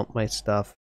to smelt my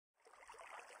stuff.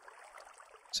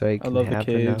 So I I can love the have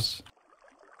enough. caves.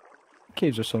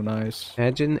 Caves are so nice.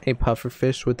 Imagine a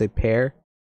pufferfish with a pair.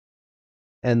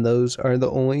 And those are the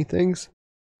only things.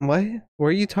 What? What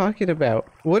are you talking about?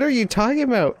 What are you talking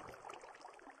about?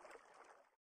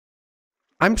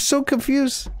 I'm so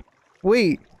confused.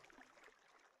 Wait.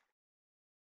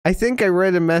 I think I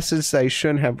read a message that I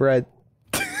shouldn't have read.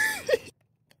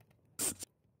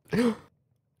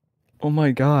 Oh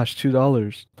my gosh,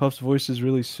 $2. Puff's voice is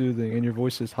really soothing, and your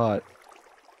voice is hot.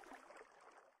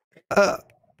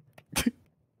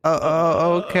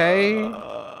 Okay.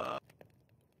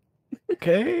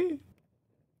 Okay.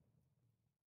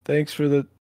 Thanks for the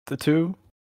two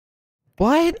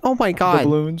What? Oh my the god.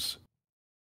 balloons.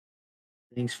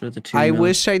 Thanks for the 2 I mil.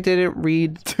 wish I didn't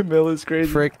read 2 mil is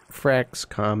crazy. Freck's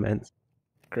comments.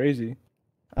 Crazy.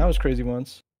 I was crazy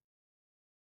once.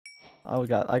 I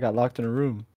got locked in a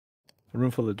room. A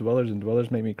room full of dwellers, and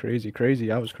dwellers made me crazy.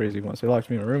 Crazy. I was crazy once. They locked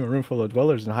me in a room full of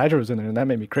dwellers, and Hydra was in there, and that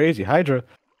made me crazy. Hydra.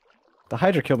 The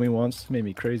Hydra killed me once. Made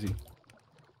me crazy.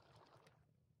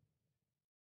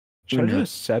 Should I do a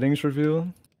settings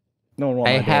review? No one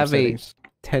wants my damn settings.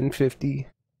 1050.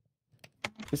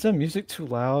 Is that music too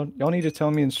loud? Y'all need to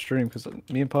tell me in stream, because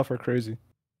me and Puff are crazy.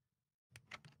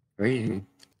 Crazy.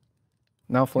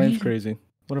 Now Flame's crazy.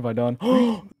 What have I done?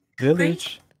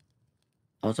 Village.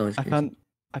 Also, it's crazy.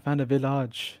 I found a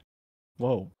village.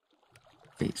 Whoa.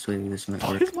 Wait, Swayle, this might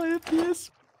Why work. is my FPS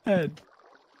head?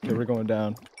 Okay, we're going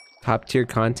down. Top tier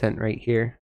content right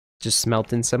here. Just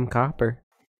smelting some copper.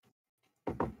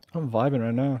 I'm vibing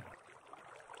right now.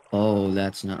 Oh,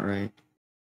 that's not right.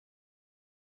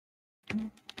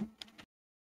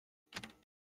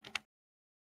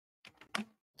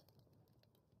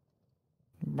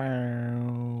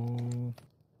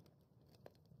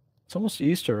 It's almost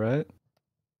Easter, right?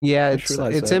 Yeah, I it's just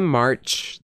realized that. in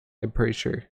March. I'm pretty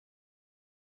sure.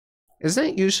 Isn't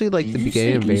it usually like Did the you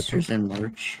beginning say of April? Easter's in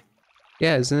March?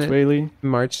 Yeah, isn't it Swayle,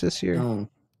 March this year? No.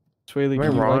 Swayle, Am I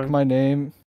can you like wrong? my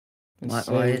name? And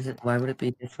Why is it? Why would it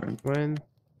be different? When?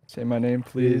 Say my name,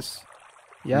 please.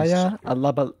 Yaya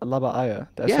Alaba Aya.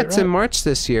 That's Yeah, it, it's right? in March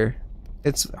this year.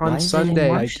 It's Why on is it in Sunday.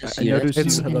 March this I year? noticed That you-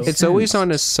 doesn't hello. make It's always sense.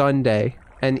 on a Sunday,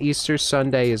 and Easter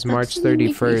Sunday is That March doesn't make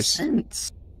any 31st.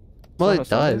 sense. Well, on a it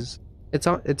Sunday? does.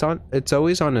 It's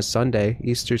always on a Sunday,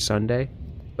 Easter Sunday.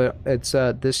 But it's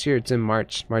this year it's in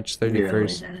March You're 31st.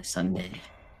 always on a Sunday.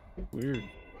 Weird.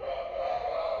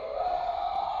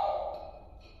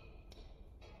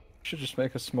 Should just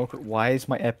make a smoker. Why is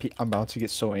my FP? I'm about to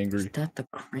get so Is angry. that the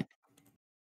crit?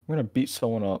 I'm gonna beat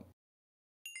someone up.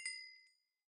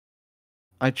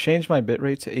 I changed my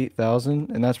bitrate to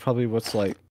 8,000, and that's probably what's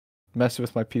like messing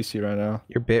with my PC right now.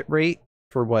 Your bit rate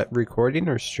for what, recording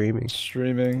or streaming?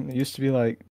 Streaming. It used to be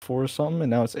like 4 or something, and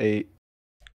now it's 8.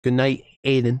 Good night,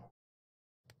 Aiden.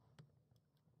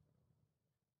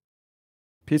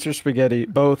 Pizza or spaghetti?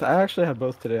 Both. I actually had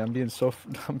both today. I'm being so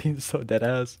dead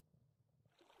ass.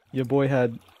 Your boy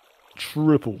had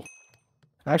triple.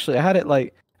 Actually, I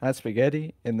had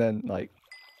spaghetti, and then like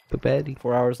The Betty.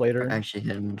 4 hours I later, actually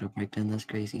had a mental breakdown. That's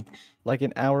crazy. like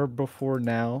an hour before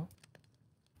now,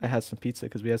 I had some pizza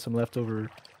because we had some leftover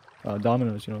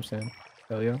Domino's. You know what I'm saying?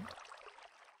 Hell yeah.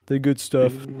 The good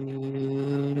stuff.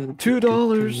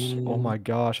 $2. Oh my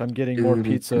gosh, I'm getting more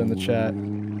pizza in the chat.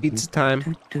 Pizza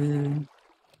time.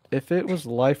 If it was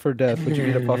life or death, would you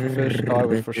eat a pufferfish? Oh, I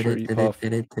would for sure eat puff.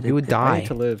 You would I die. need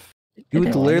to live. You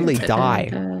would No, I literally need to-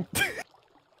 die.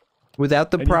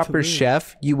 Without the I need to proper live.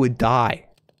 chef, you would die.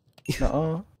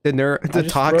 Nuh-uh. The just throw-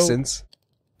 toxins.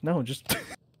 No, just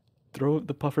throw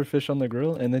the pufferfish on the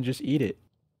grill and then just eat it.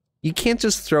 You can't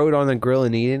just throw it on the grill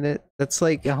and eating it. That's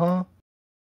like Uh-huh.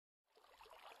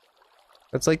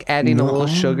 that's like adding a little No.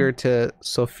 sugar to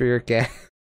sulfuric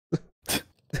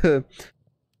acid.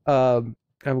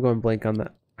 I'm going blank on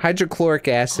that. Hydrochloric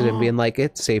acid and being like,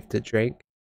 it's safe to drink.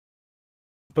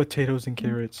 Potatoes and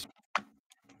carrots.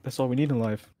 That's all we need in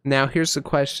life. Now here's the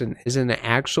question: is it an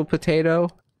actual potato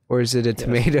or is it a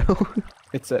tomato?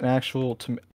 It's an actual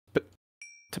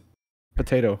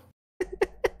potato.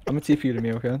 I'm gonna TP you to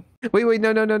me, okay? Wait,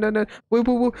 no.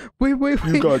 Wait.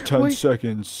 You got 10 wait.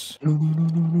 seconds. No,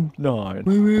 no, no,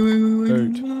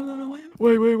 9.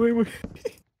 wait. Wait.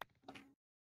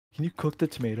 Can you cook the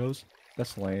tomatoes?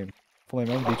 That's lame. Flame,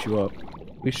 I'm gonna beat you up.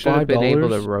 We should have been able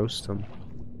to $5? roast them.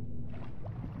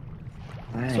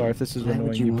 Why? Sorry if this is Why would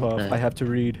annoying you, want Puff. that? I have to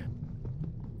read.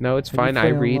 No, it's Can you fine. I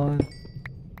play read. online?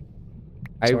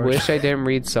 I Sorry. wish I didn't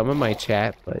read some of my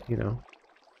chat, but you know.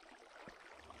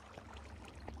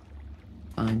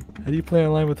 Fine. How do you play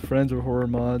online with friends or horror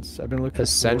mods? I've been looking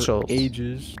Essentials. for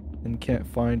ages and can't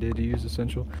find it. Do you use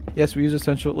Essential? Yes, we use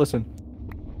Essential. Listen,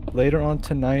 later on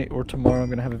tonight or tomorrow, I'm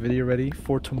gonna have a video ready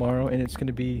for tomorrow, and it's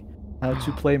gonna be how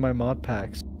to play my mod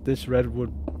packs. This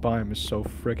redwood biome is so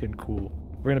freaking cool.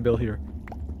 We're gonna build here,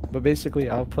 but basically,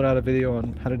 I'll put out a video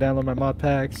on how to download my mod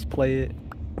packs, play it,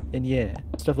 and yeah,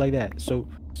 stuff like that. So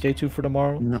stay tuned for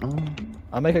tomorrow. No.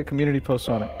 I'll make a community post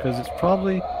on it because it's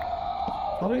probably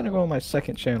gonna go on my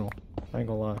second channel. I ain't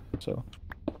gonna lie. So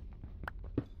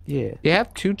yeah, You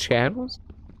have 2 channels?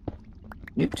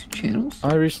 You have 2 channels?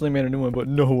 I recently made a new one, but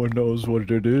no one knows what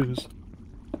it is.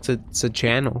 It's a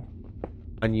channel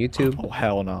on YouTube. Oh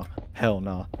hell no, hell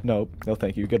no, nope, no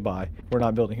thank you, goodbye. We're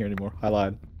not building here anymore. I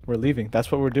lied. We're leaving.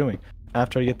 That's what we're doing.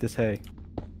 After I get this hay.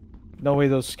 No way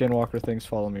those skinwalker things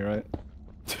follow me, right?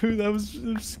 Dude, I'm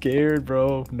scared,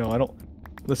 bro. No, I don't.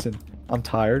 Listen, I'm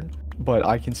tired, but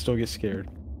I can still get scared.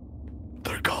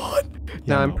 They're gone.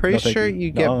 Now, Yeah, I'm no, pretty no, thank sure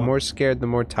you get No. more scared the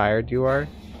more tired you are.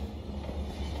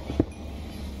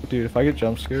 Dude, if I get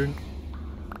jump scared,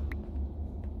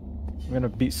 I'm gonna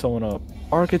beat someone up.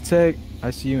 Architect,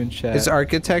 I see you in chat. Is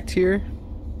Architect here?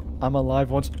 I'm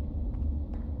alive once.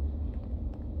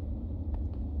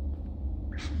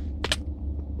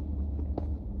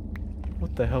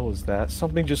 What the hell is that?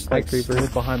 Something just like Creeper.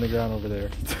 slid behind the ground over there.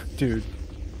 Dude,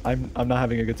 I'm not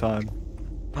having a good time.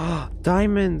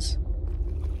 Diamonds!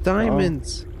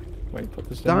 Diamonds! Wait, put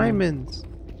this down. Diamonds!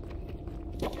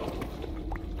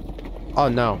 Oh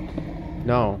no.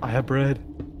 No. I have bread.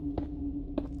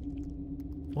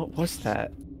 What was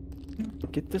that?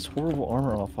 Get this horrible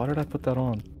armor off. Why did I put that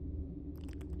on?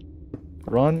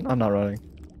 Run? I'm not running.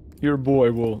 Your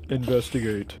boy will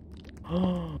investigate.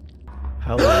 Hello.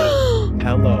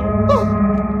 Hello.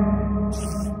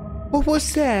 What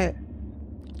was that?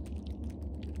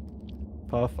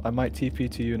 Puff, I might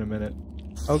TP to you in a minute.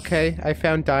 Okay, I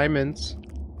found diamonds.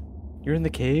 You're in the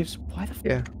caves? Why the f—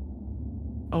 Yeah.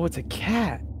 Oh, it's a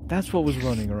cat. That's what was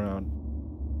running around.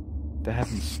 That had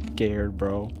me scared,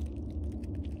 bro.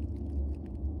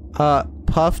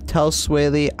 Puff, tell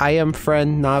Swayle, I am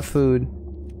friend, not food.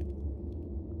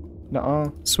 Nuh-uh.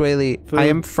 Swayle, Food. I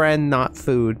am friend, not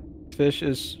food. Fish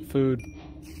is food.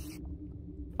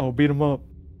 Oh, beat him up.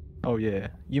 Oh, yeah.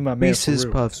 You my man Reese's for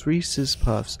real. Puffs, Reese's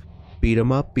Puffs. Beat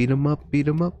 'em up, beat 'em up, beat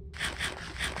 'em up.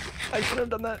 I should have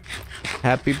done that.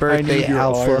 Happy I birthday, need your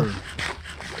Alpha. iron.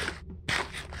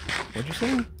 What'd you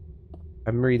say?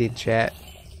 I'm reading chat.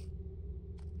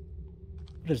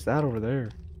 What is that over there?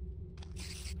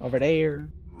 Over there.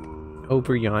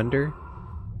 Over yonder.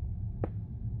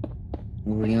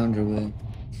 Over yonder way.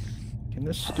 Can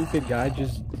this stupid guy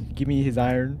just give me his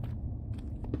iron?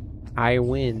 I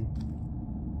win.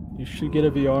 You should get a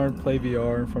VR and play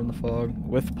VR from the fog.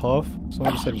 With Puff?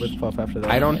 Someone just said with Puff after that.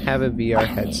 I don't have a VR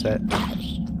headset.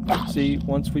 See,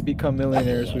 once we become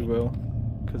millionaires, we will.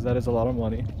 Because that is a lot of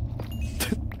money.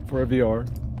 For a VR.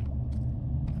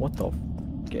 What the f—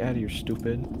 Get out of here,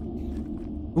 stupid.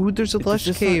 Ooh, there's a Is lush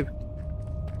this cave.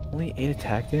 Only 8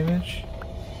 attack damage?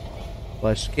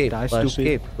 Lush cave, Die, lush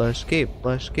stupid. cave, lush cave,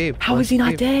 lush cave. How is he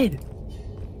not dead?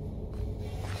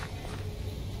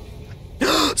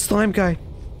 dead? Slime guy.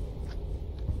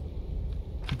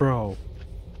 Bro.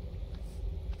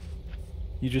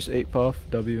 You just ate Puff,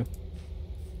 W.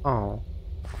 Oh.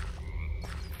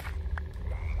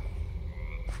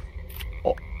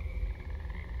 Oh.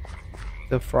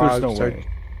 The frogs no are way.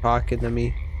 talking to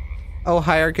me. Oh,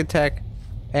 hi, Architect.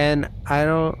 And I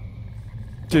don't...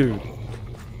 Dude.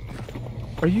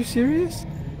 Are you serious?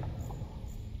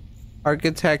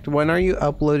 Architect, when are you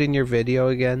uploading your video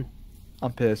again?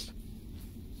 I'm pissed.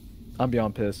 I'm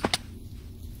beyond pissed.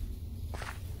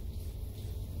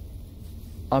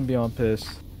 I'm beyond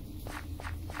pissed.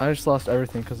 I just lost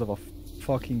everything because of a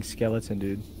fucking skeleton,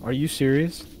 dude. Are you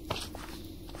serious?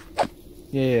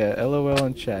 Yeah, yeah, LOL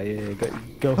in chat. Yeah,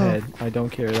 go ahead. I don't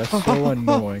care. That's so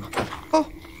annoying.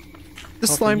 The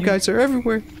slime you- guys are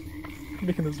everywhere.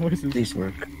 Making those noises. Please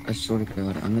work. I swear to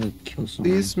God, I'm gonna kill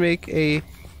someone. Please make a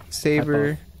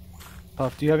saber.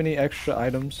 Puff, do you have any extra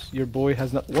items? Your boy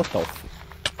has not. What the?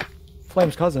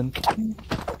 Flame's cousin. I'm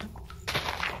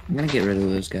gonna get rid of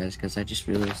those guys because I just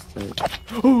realized that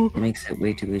it makes it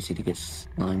way too easy to get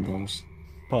slime balls.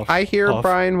 Puff. I hear Puff.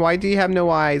 Brian. Why do you have no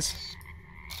eyes?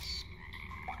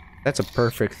 That's a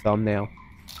perfect thumbnail.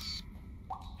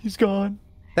 He's gone.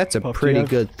 That's a Puff, do you pretty have-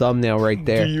 good thumbnail right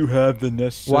there. Do you have the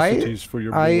necessities for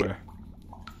your boy?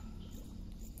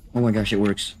 Oh my gosh, it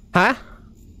works. Huh?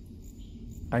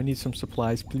 I need some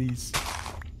supplies, please.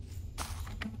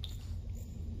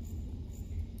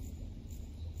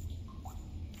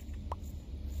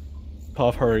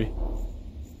 Puff, hurry.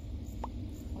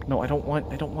 No, I don't want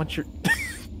your I don't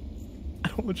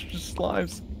want your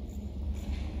slimes.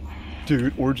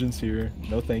 Dude, Origin's here.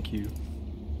 No thank you.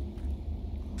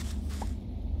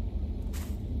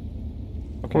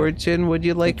 Okay. Origin, would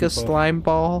you like you, a Puff. slime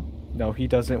ball? No, he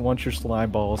doesn't want your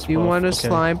slime balls. Do you Puff, want a okay?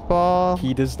 slime ball?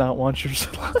 He does not want your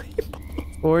slime balls.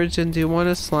 Origin, do you want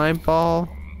a slime ball?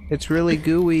 It's really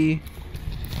gooey.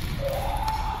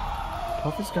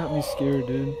 Puff has got me scared,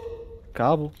 dude.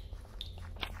 Gobble.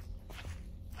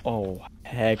 Oh,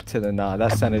 heck to the nah.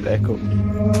 That sounded echo.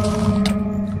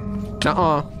 Nuh-uh.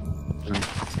 No,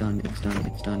 it's done, it's done,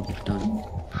 it's done, it's done.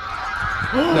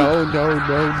 No, no,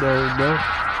 no, no, no.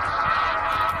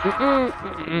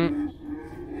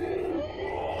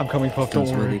 I'm coming, Puff. Done,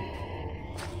 Don't worry.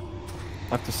 Swayle. I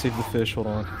have to save the fish. Hold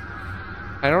on.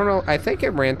 I don't know. I think it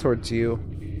ran towards you.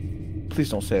 Please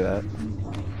don't say that.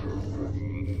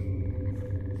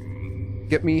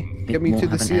 Get me It to won't the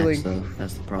have an ceiling. axe, though.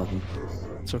 That's the problem.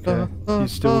 It's okay. He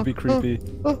still will be creepy.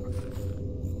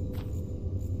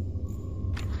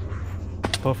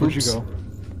 Puff, where'd you Oops. go?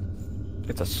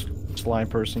 It's a slime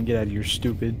person. Get out of here,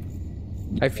 stupid.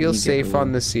 I feel You get safe the on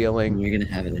one. the ceiling. You're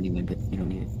gonna have it anyway, but you don't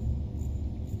need it.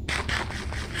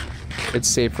 It's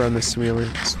safer on the ceiling.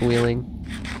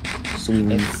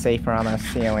 Swimming. safer on the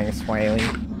ceiling, Swayle.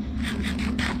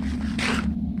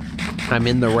 I'm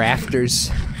in the rafters.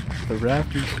 The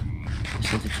rafters.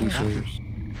 Sent it to you, Sawyer.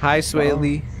 Hi,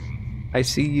 Swayle. I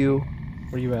see you.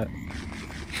 Where you at?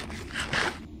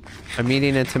 I'm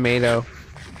eating a tomato.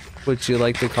 Would you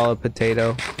like to call it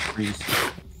potato? Freeze.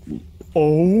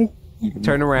 Oh.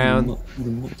 Turn around.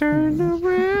 Turn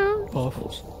around. Puff.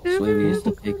 Swaby is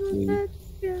the pig food.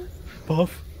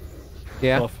 Puff.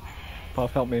 Yeah. Puff.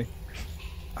 Puff, help me.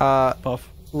 Puff.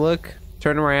 Look.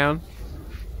 Turn around.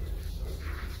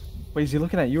 Wait, is he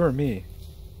looking at you or me?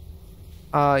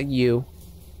 You.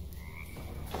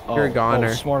 Oh, You're a goner.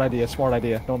 Oh, smart idea, smart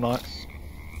idea. No, I'm not.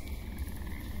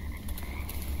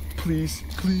 Please,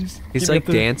 please. He's Get me like up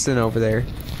there. dancing over there.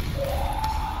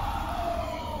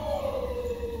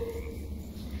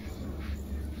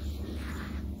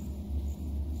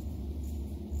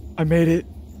 I made it.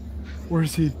 Where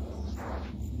is he?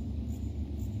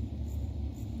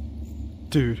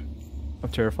 Dude, I'm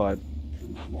terrified.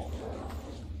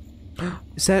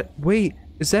 Is that wait?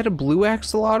 Is that a blue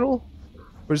axolotl,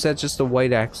 or is that just a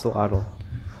white axolotl?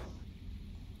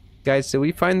 Guys, did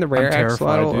we find the rare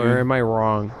terrified, axolotl, dude. or am I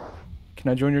wrong?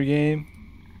 Can I join your game?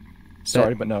 Is Sorry,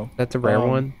 that, but no. that's the rare Um,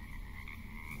 one.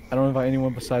 I don't invite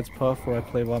anyone besides Puff, or I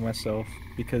play by myself.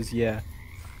 Because yeah.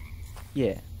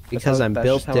 Yeah. Because I'm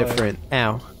built different.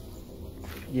 Ow.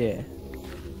 Yeah.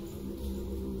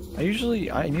 I need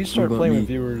to start about playing me? with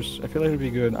viewers. I feel like it'd be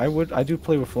good. I do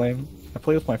play with Flame. I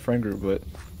play with my friend group, but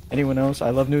anyone else, I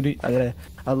love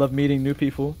meeting new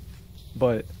people,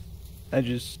 but I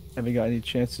just haven't got any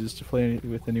chances to play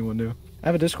with anyone new. I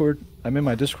have a Discord. I'm in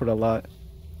my Discord a lot.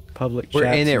 Public We're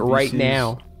chats in it and right VCs.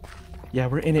 now. Yeah,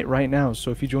 we're in it right now.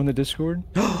 So if you join the Discord,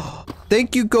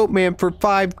 Thank you, Goatman, for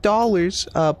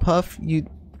 $5. Puff,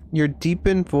 your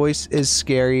deepened voice is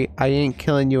scary. I ain't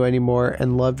killing you anymore,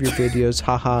 and love your videos.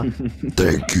 Haha.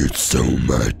 Thank you so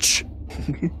much.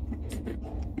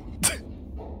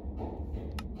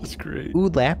 that's great. Ooh,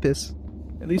 Lapis.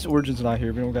 At least Origin's not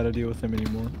here. We don't got to deal with him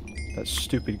anymore. That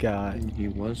stupid guy. And he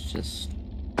was just.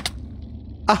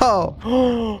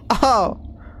 Oh. Oh.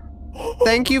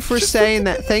 Thank you for saying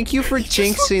that. Thank you for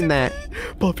jinxing that.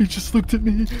 Puffy just looked at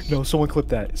me. No, someone clip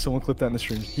that. Someone clip that in the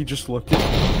stream. He just looked at me.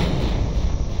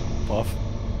 Puff.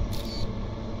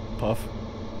 Puff.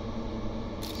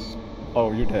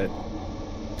 Oh, you're dead.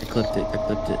 I clipped it.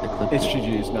 It's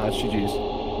GG's. Nah, it's GG's.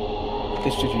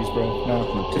 It's GG's, bro.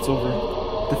 Nah, it's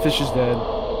over. The fish is dead.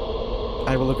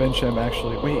 I will avenge him,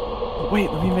 actually. Wait,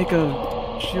 let me make a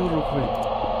shield real quick.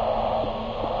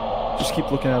 Just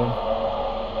keep looking at him.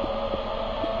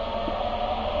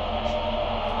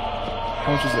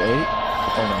 How much is it? 8?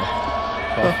 Oh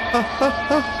no.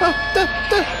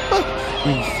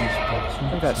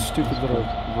 Look at that stupid little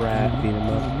rat. Beat him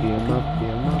up, beat him up, beat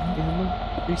him up, beat him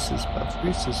up. Reese's Puff,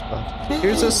 Reese's Puff.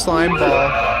 Here's a slime ball.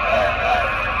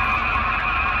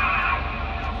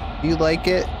 You like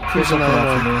it? Here's Please don't come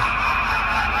another one.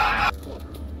 after me.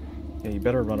 Yeah, you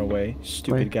better run away,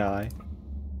 stupid Wait. guy.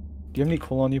 Do you have any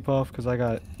coal on you, Puff? Because I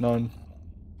got none.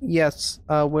 Yes.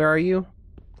 Where are you?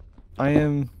 I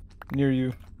am near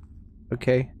you.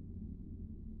 Okay.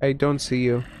 I don't see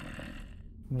you.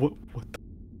 What the?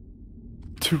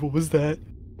 Dude, what was that?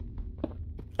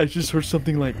 I just heard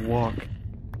something like walk.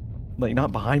 Like,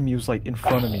 not behind me, it was like in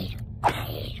front of me.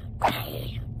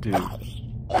 Dude.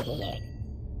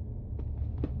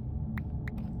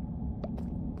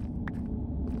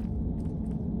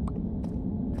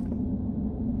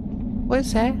 What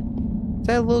is that? Is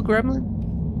that a little gremlin?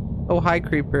 Oh, hi,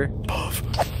 creeper. Puff.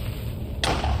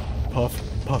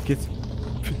 Puff gets...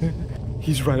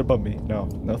 He's right above me. No,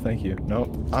 no thank you. No,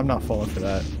 I'm not falling for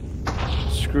that.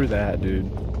 Screw that, dude.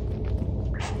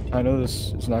 I know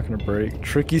this is not gonna break.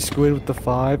 Tricky Squid with the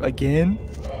 5 again?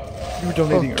 You were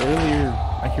donating earlier.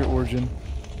 I hear Origin.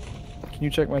 Can you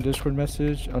check my Discord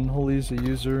message? Unholy is a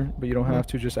user, but you don't have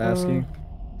to, just asking.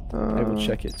 I will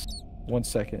check it. 1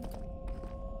 second.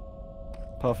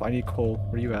 Puff, I need coal.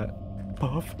 Where you at?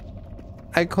 Puff?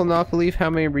 I cannot believe how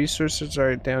many resources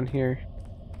are down here.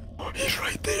 He's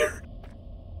right there.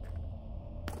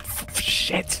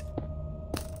 Shit.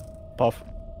 Puff.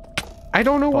 I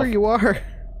don't know where Puff. you are.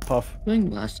 Puff. Playing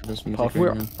Last of Us music Puff, right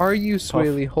Where now. are you,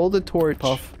 Swayle? Hold a torch.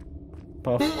 Puff.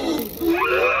 Puff.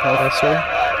 Yes, sir.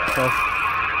 Puff.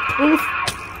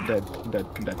 I'm dead. I'm dead.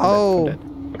 I'm dead. Oh,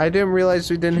 I'm dead. I didn't realize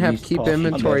we didn't have Jeez, keep Puff,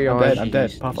 inventory I'm on. dead. I'm dead.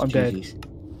 GG's, Puff, I'm dead. GG's.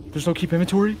 There's no keep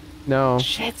inventory? No.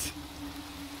 Shit.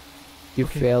 You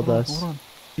failed hold on, us. Hold on.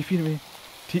 TP to me.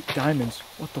 Diamonds.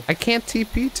 What the? I can't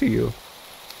TP to you.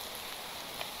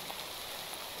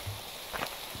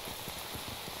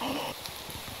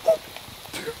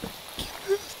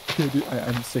 Dude,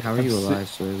 I'm sick. How are you alive,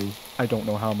 Swayle? I don't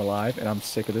know how I'm alive, and I'm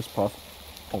sick of this puff.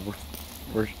 Oh,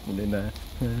 we're in the.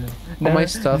 All my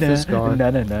stuff is gone.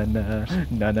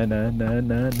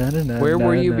 Where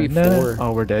were you before?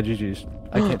 Oh, we're dead. GG's.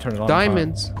 I can't turn it on.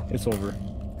 Diamonds. It's over.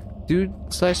 Dude,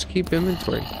 / keep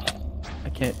inventory. I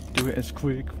can't do it as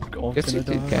quick. We're all Yes, you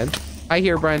gonna can. die. Hi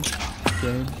here, Brian.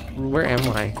 Game rule. Where am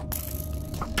I?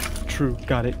 True.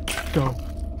 Got it. Go.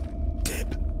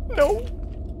 Dip. No.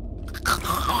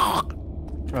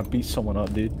 Trying to beat someone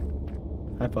up, dude.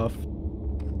 Hi, Puff.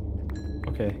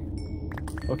 Okay.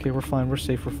 Okay, we're fine. We're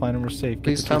safe. We're fine and we're safe. Get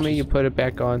Please the tell me torches. you put it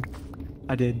back on.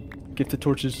 I did. Get the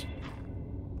torches.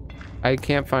 I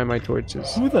can't find my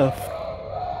torches. Who the f...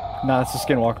 Nah, it's a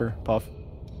skinwalker, Puff.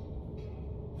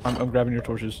 I'm grabbing your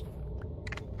torches.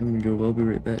 We'll be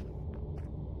right back.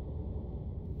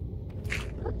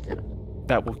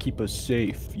 That will keep us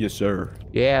safe. Yes, sir.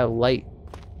 Yeah, light.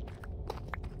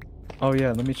 Oh,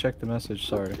 yeah, let me check the message.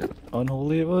 Sorry.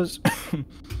 Unholy it was.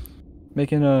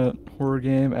 Making a horror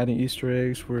game, adding Easter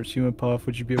eggs where it's you and Puff.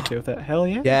 Would you be okay with that? Hell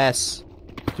yeah. Yes.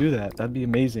 Do that. That'd be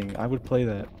amazing. I would play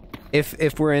that.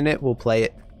 If we're in it, we'll play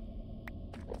it.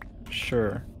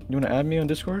 Sure. You want to add me on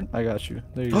Discord? I got you.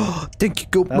 There you go. Thank you,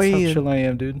 Goat That's how Man. chill I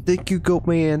am, dude. Thank you, Goat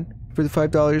Man, for the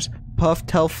 $5. Puff,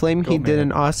 tell Flame he Goat did Man.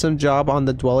 an awesome job on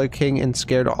the Dweller King and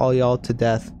scared all y'all to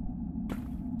death.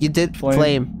 You did,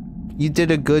 Flame. You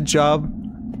did a good job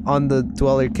on the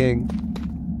Dweller King.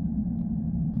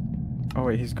 Oh,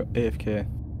 wait, he's got AFK.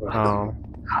 Oh.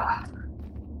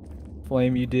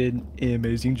 Flame, you did an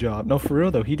amazing job. No, for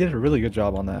real, though, he did a really good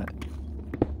job on that.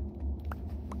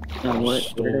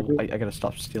 What did I do? I gotta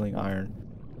stop stealing iron.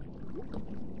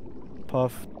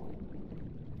 Puff.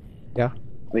 Yeah.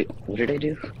 Wait, what did I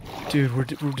do? Dude, we're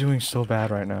doing so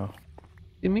bad right now. What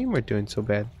do you mean we're doing so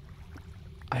bad?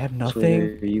 I have So nothing.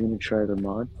 are you gonna try the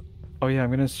mod? Oh yeah,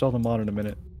 I'm gonna install the mod in a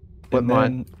minute. What And mod?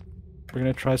 then we're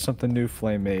gonna try something new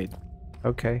Flame made.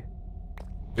 Okay.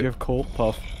 Do you have Colt,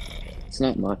 Puff? It's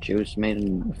not much. It was made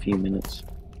in a few minutes.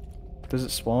 Does it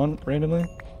spawn randomly?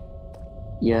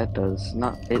 Yeah, it does.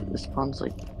 It spawns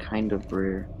like kind of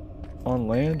rare On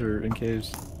land or in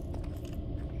caves?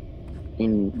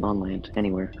 on land,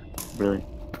 anywhere, really.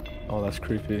 Oh, that's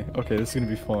creepy. Okay, this is gonna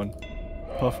be fun.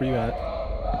 Puff, where you at?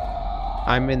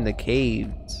 I'm in the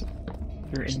caves.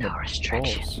 You're There's in no the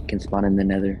restriction. balls. You can spawn in the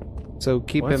Nether. So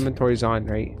keep What? inventories on,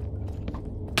 right?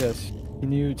 Yes.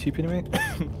 Can you TP to me?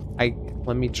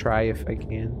 Let me try if I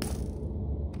can.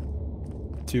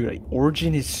 Dude,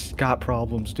 Origin has got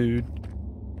problems, dude.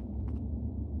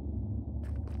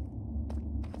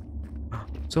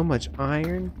 So much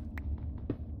iron.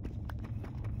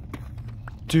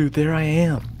 Dude, there I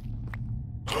am.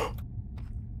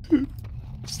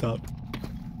 Stop.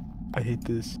 I hate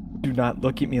this. Do not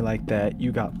look at me like that.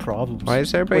 You got problems. Why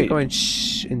is everybody Wait, going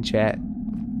shh in chat?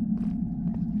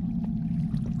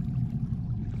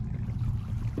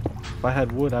 If I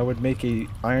had wood, I would make a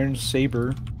iron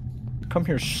saber. Come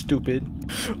here, stupid.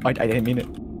 I didn't mean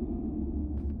it.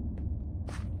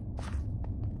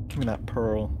 Give me that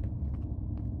pearl.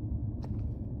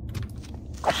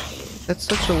 That's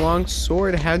such a long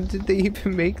sword. How did they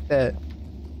even make that?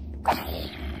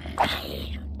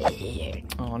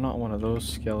 Oh, not one of those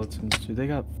skeletons, dude. They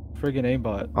got friggin'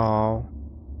 aimbot. Oh.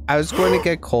 I was going to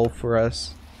get coal for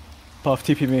us. Puff,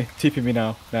 TP me. TP me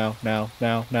now. Now.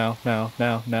 No,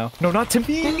 not to me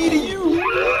to you!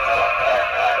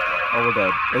 Oh, we're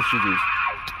dead. It's GG's.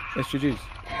 It's GG's.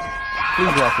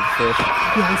 Please drop the fish.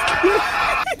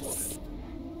 Yes!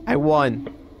 I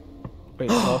won. Wait,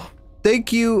 Puff.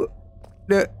 Thank you.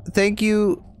 Thank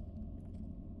you.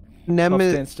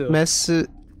 stand still.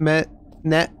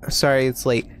 Sorry, it's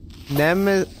late. Darn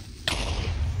it.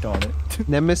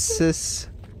 Nemesis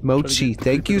Mochi. get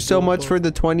Thank you the so bullet much hole. for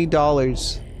the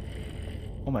 $20.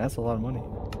 Oh man, that's a lot of money.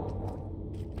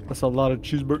 That's a lot of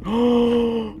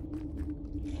cheeseburger.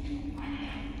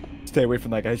 Stay away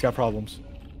from that guy. He's got problems.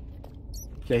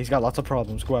 Yeah, he's got lots of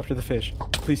problems. Go after the fish.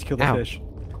 Please kill the Ow. fish.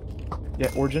 Yeah,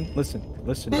 Origin, listen,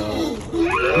 dog.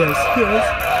 Yes.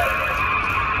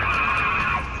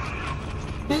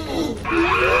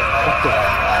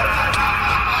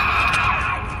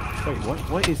 Wait, what?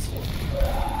 What is?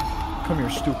 Come here,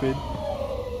 stupid.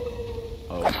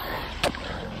 Oh.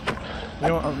 You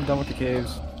know what? I'm done with the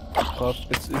caves. Puff,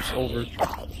 it's over.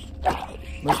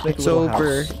 Let's make It's a little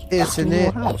over, house. isn't Let's make a it?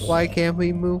 little house. Why can't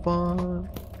we move on?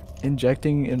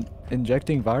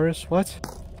 Injecting virus? What?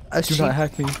 A Do sheep. not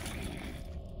hack me.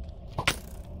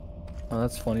 Oh,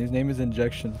 that's funny. His name is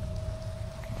Injection.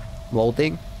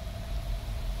 Molding?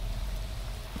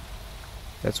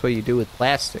 That's what you do with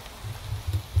plastic.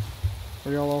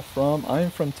 Where y'all all from? I'm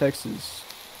from Texas.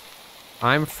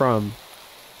 I'm from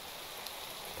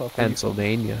Puff, where you from?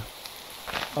 Pennsylvania.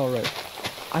 Oh, right.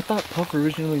 I thought Puff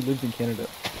originally lived in Canada.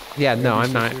 Yeah, no, Are I'm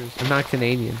you so not. serious? I'm not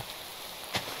Canadian.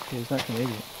 Yeah, he's not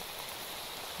Canadian.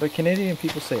 But Canadian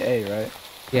people say A, right?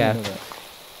 Yeah. I know that.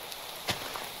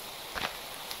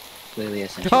 Clearly, I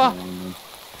sent you Ah! the wrong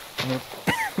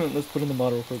one. Let's put in the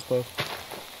mod real quick,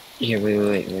 Puff. Here,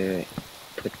 wait.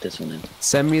 Put this one in.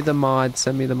 Send me the mod.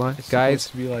 Send me the mod. It's Guys,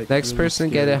 supposed to be, like, next really person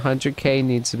scary. get 100k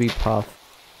needs to be Puff.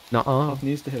 Nuh-uh. Puff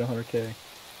needs to hit 100k.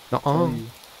 Nuh-uh. Tell you.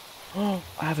 Oh,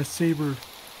 I have a saber.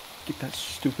 Get that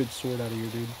stupid sword out of here,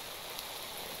 dude.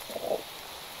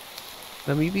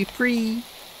 Let me be free.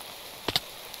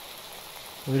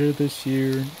 Later this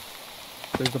year,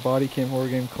 there's a body cam horror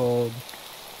game called...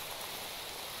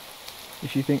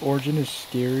 If you think Origin is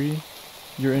scary,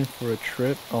 you're in for a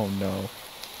trip. Oh no.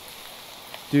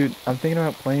 Dude, I'm thinking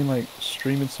about playing, like,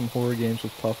 streaming some horror games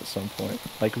with Puff at some point.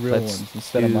 Like real Let's ones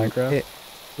instead of do Minecraft. it.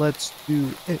 Let's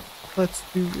do it. Let's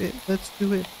do it. Let's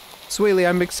do it. Swayle,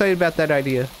 I'm excited about that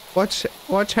idea. Watch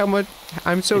how much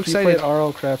I'm so if excited. you played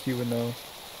RL Craft, you would know.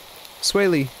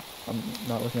 Swayle, I'm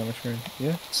not looking at my screen.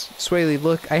 Yeah? Swayle,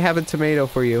 look, I have a tomato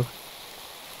for you.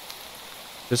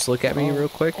 Just look at me real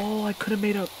quick. Oh, I could have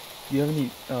made up. Do you have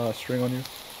any string on you?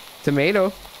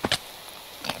 Tomato.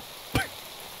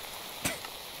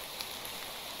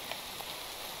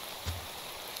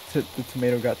 The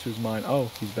tomato got to his mind.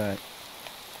 Oh, he's back.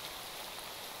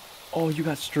 Oh, you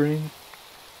got string?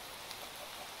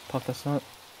 Puff, that's not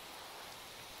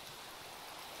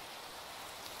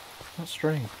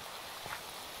string.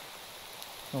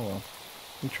 Oh well.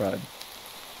 We tried.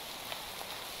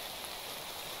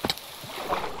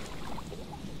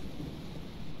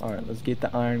 Alright, let's get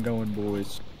the iron going,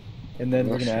 boys. And then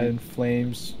we're gonna add in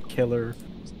flames, killer,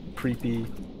 creepy,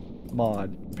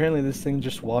 mod. Apparently this thing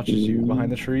just watches you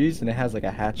behind the trees and it has like a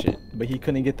hatchet. But he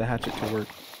couldn't get the hatchet to work.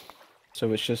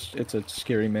 So it's a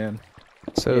scary man.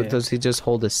 So Yeah. does he just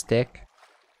hold a stick?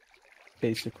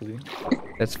 Basically.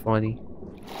 That's funny.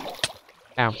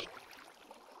 Ow.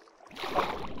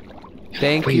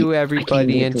 Thank Wait, you I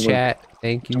everybody can't in get it to work. chat.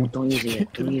 Thank you. Don't use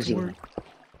it. Don't use it. You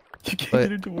can't But-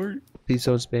 get it to work. Please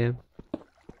don't spam.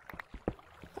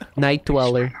 Night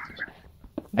Dweller.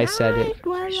 I said it.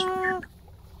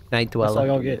 Night That's all Dweller.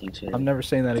 y'all get. I'm never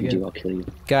saying that If you do, again. I'll kill you.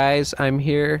 Guys, I'm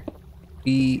here.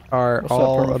 We are What's up,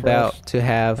 all Permafrost? about to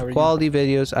have How are you? quality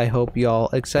videos. I hope y'all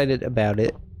excited about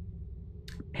it.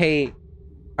 Hey,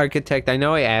 Architect, I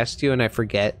know I asked you and I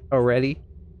forget already.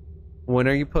 When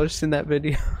are you posting that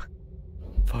video?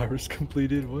 Virus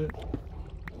completed, what?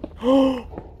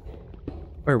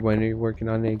 Or when are you working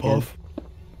on it again? Puff.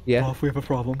 Yeah? Puff, we have a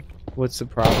problem. What's the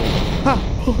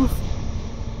problem?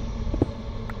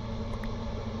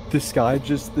 This guy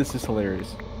this is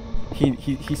hilarious.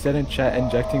 He said in chat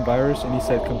injecting virus and he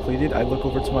said completed. I look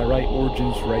over to my right,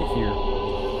 Origin's right here.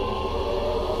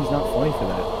 He's not funny for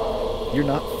that. You're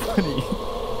not funny.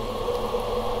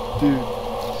 Dude.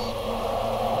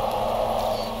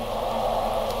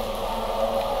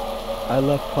 I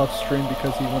left Puff's stream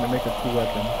because he wanted to make a cool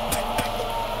weapon.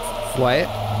 What?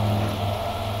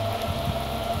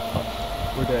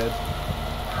 We're dead.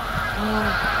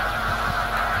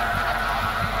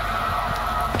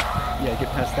 Yeah,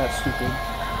 get past that, stupid.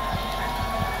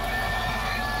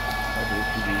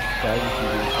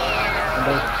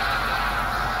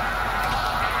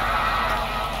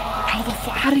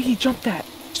 How did he jump that?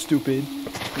 Stupid.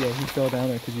 Yeah, he fell down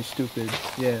there because he's stupid.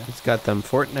 Yeah. He's got them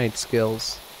Fortnite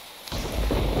skills.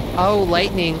 Oh,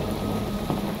 lightning.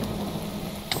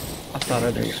 I thought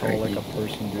I just saw like a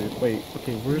person, dude. Wait,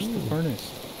 okay, where's the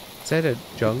furnace? Is that a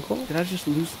jungle? Did I just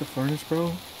lose the furnace,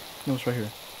 bro? No, it's right here.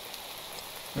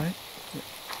 Right?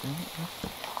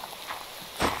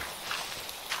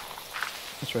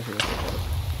 It's right here.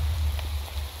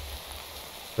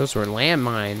 Those were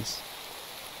landmines.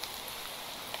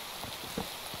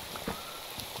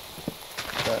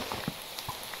 That.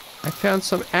 I found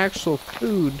some actual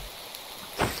food.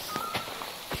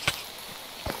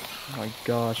 Oh my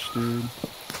gosh, dude.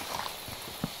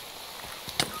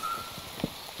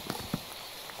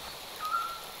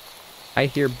 I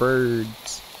hear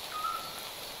birds.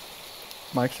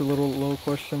 Mike's a little low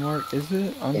question mark. Is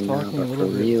it? I'm Hey, no, talking a but little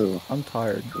for bit. real. I'm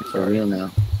tired. I'm For sorry. real now.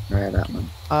 Alright, that one.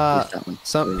 Use that one.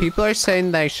 Some Really. people are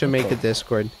saying that I should make a Okay.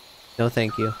 Discord. No,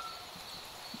 thank you.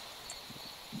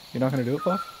 You're not gonna do it,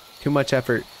 Puff? Too much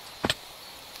effort.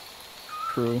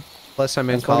 True. Plus, I'm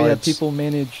in That's why we have college. people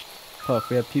manage. Puff.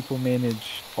 We have people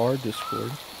manage our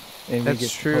Discord, and we That's get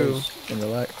to true. post and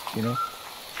relax, you know?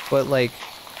 But like,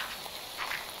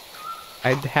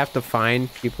 I'd have to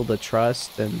find people to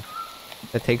trust, and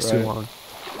that takes too Right. long.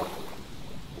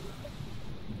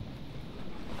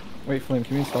 Wait, Flame,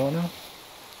 can we install it now?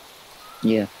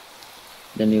 Yeah,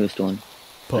 the newest one.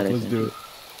 Puff, that I let's sent do you. it.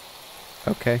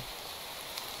 Okay.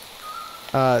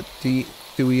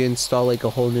 Do we install like a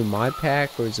whole new mod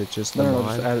pack, or is it just the No,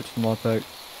 mod? just add it to the mod pack.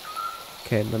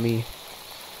 Okay, let me.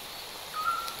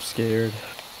 I'm scared.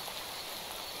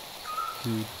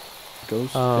 Dude.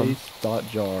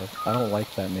 Ghostface.jar. I don't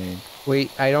like that name.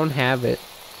 Wait, I don't have it.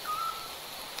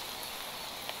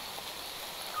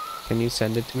 Can you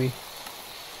send it to me?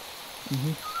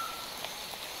 Mm-hmm.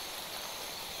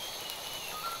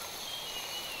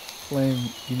 Flame,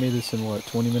 you made this in what,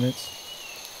 20 minutes?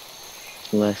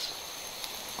 Less.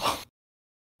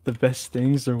 The best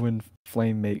things are when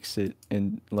Flame makes it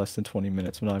in less than 20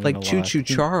 minutes. I'm not even Like gonna Choo lie. Choo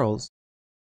Charles.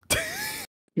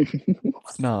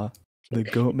 Nah. The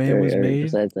Goat Man was Alright, made.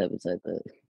 besides that.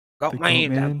 Goat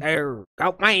man's out there.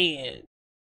 Goat man.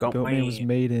 Goat Man was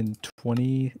made in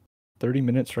 30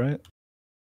 minutes, right?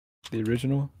 The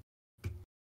original.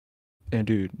 And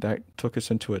dude, that took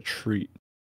us into a treat.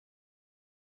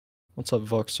 What's up,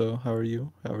 Voxo? How are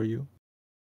you?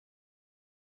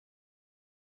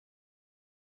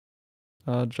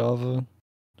 Java.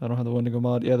 I don't have the Wendigo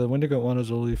mod. Yeah, the Wendigo mod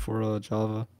is only for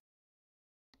Java.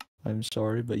 I'm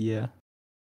sorry, but yeah.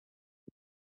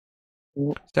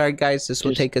 Sorry, guys. This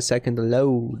will Just- take a second to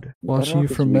load. Watching you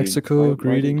from Mexico.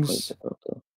 Greetings.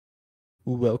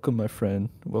 Welcome, my friend.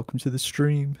 Welcome to the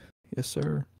stream. Yes,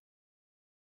 sir.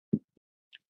 I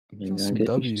mean, Some I guess you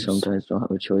W's. sometimes don't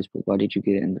have a choice, but why did you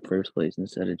get it in the first place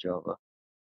instead of Java?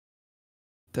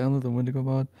 Download the Wendigo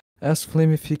mod. Ask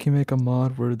Flame if he can make a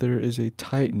mod where there is a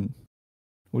Titan.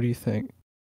 What do you think?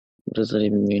 What does that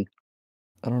even mean?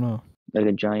 I don't know. Like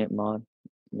a giant mod?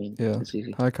 I mean, Yeah. it's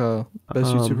easy. Hi, Kyle.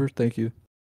 Best YouTuber. Thank you.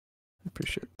 I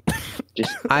appreciate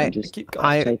it. Just keep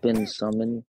going. type in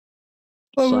summon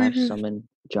Oh my / summon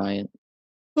giant.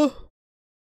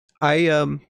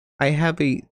 I have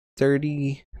a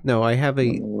 30. No, I have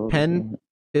a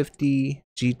 1050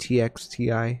 GTX Ti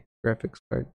graphics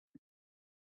card.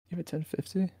 You have a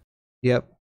 1050?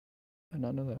 Yep. I did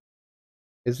not know that.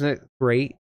 Isn't it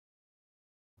great?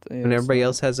 Yeah, When it's everybody not-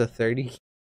 else has a 3060.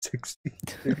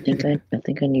 I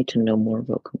think I need to know more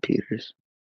about computers.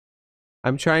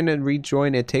 I'm trying to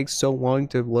rejoin. It takes so long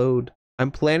to load. I'm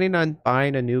planning on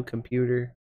buying a new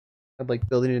computer. I'm like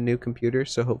building a new computer,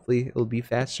 so hopefully it'll be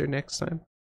faster next time.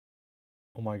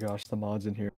 Oh my gosh, the mod's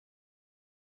in here.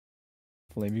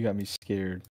 Flame, you got me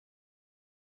scared.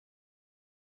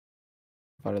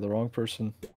 Invited the wrong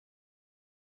person.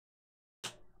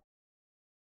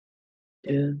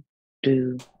 Do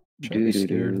Shouldn't be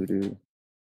scared.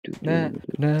 Nah,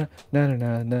 nah, nah,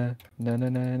 nah, nah, nah, nah, nah,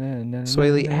 nah, nah.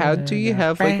 Swayle, how do you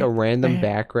have like a random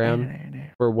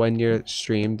background for when your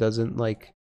stream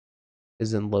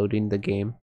isn't loading the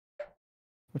game?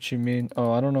 What you mean?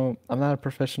 Oh, I don't know. I'm not a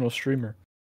professional streamer.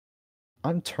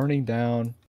 I'm turning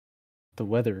down the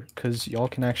weather because y'all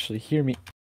can actually hear me.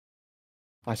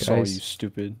 I saw you, Guys,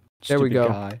 stupid. there we go.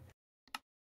 Guy.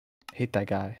 Hate that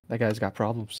guy. That guy's got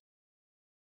problems.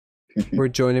 We're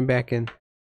joining back in.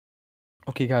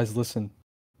 Okay, guys, listen.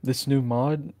 This new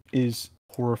mod is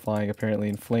horrifying, apparently,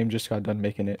 and Flame just got done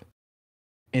making it.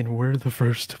 And we're the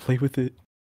first to play with it.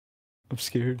 I'm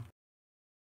scared.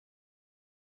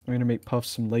 I'm gonna make Puff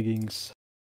some leggings.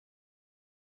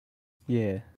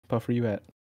 Yeah. Puff, where you at?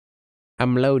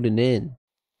 I'm loading in.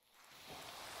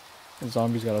 The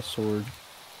zombie's got a sword.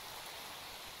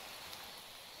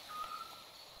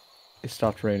 It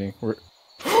stopped raining. We're...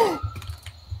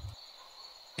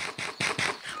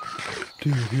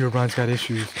 Dude, Herobrine's got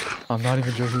issues. I'm not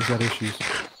even joking, he's got issues.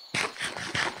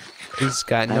 He's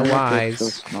got I no don't know if eyes. they'll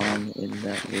spawn in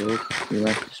that world. You'll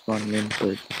have to spawn them in,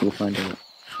 but we'll find out.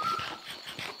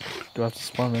 Do I have to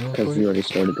spawn them in? Because we already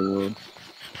started the world.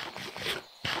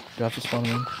 Do I have to spawn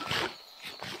them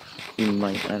in? You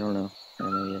might, I don't know. I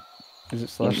don't know yet. Is it You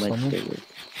slash might summon? stay with.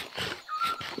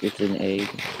 It's an egg.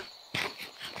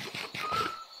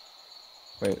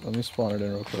 Wait, let me spawn it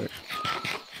in real quick.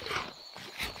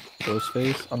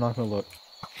 Ghostface? I'm not gonna look.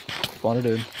 Spawn it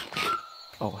in.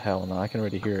 Oh hell no, I can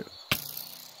already hear it.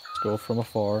 Let's go from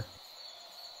afar.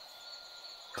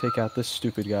 Take out this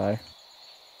stupid guy.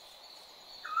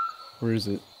 Where is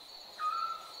it?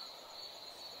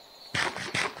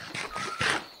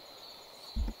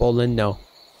 Bolin, no.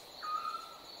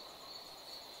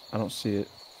 I don't see it.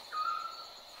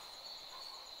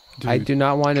 I Dude, do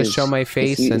not want to 'Cause show my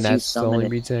face, if you and that's the summon only it,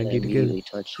 reason I it'll need to immediately get.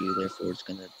 touch you, therefore it's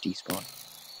gonna despawn.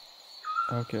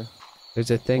 Okay. There's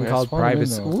a thing Wait, I called spawned him in,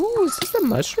 privacy. though. Ooh, is this a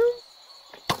mushroom?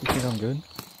 You think I'm good?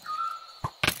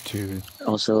 Dude.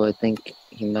 Also, I think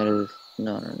he might have.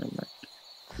 No, no, no, no.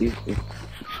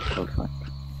 Oh, fuck.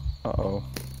 Uh-oh.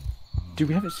 Dude,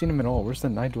 we haven't seen him at all. Where's the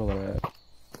night dweller at?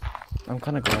 I'm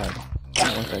kind of glad.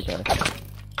 I don't like that guy.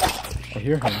 I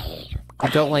hear him. I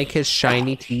don't like his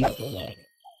shiny teeth.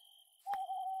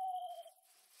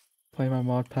 Play my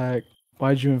mod pack.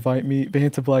 Why'd you invite me?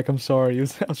 Banta Black, I'm sorry. I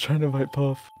was trying to invite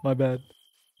Puff. My bad.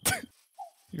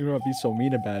 You don't be so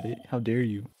mean about it. How dare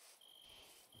you?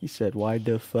 He said, why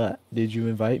the fuck did you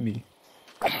invite me?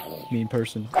 Mean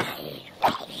person.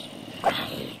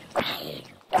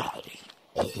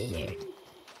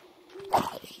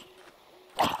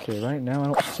 Okay, right now I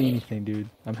don't see anything, dude.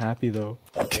 I'm happy though.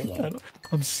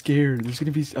 I'm scared. There's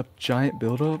gonna be a giant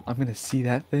buildup. I'm gonna see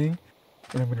that thing,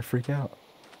 and I'm gonna freak out.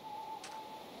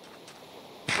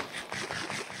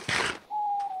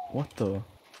 What the?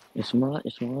 It's more like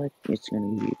it's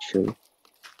gonna be a chill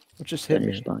What just hit than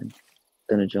your me? spine.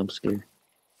 Than a jump scare.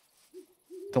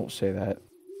 Don't say that.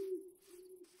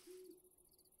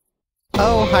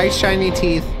 Oh, hi, shiny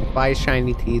teeth. Bye,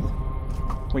 shiny teeth.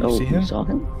 Wait, you see him? You saw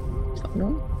him? Saw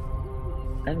him?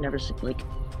 I've never seen, like,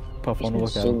 Puff, it's wanna been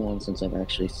look at so him. long since I've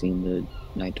actually seen the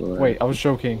night door. Wait, I was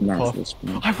joking. Puff. Massive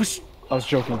spine. I was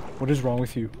joking. What is wrong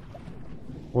with you?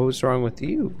 What was wrong with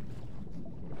you?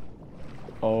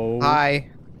 Oh. Hi.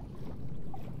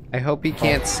 I hope he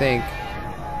can't sink.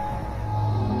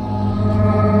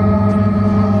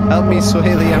 Help me,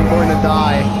 Swayle. I'm going to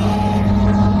die.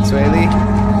 Swayle?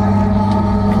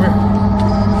 Come here.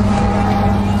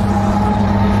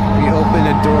 We open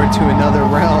a door to another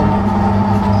realm.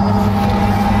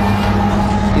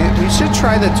 We should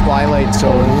try the Twilight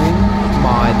Zone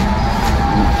mod.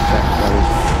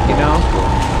 You know?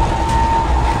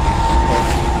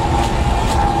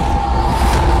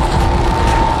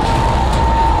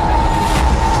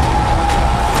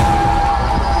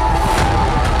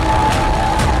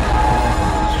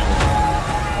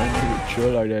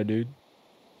 Chill like that, dude.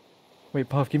 Wait,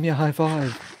 Puff, give me a high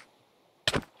five.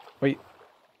 Wait.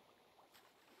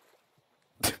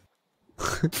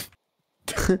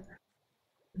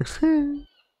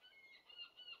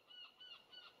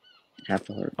 Half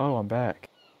a heart. Oh, I'm back.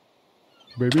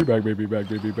 Baby back, baby back,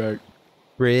 baby back.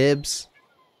 Ribs.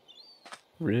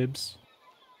 Ribs.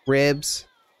 Ribs.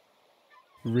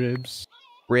 Ribs.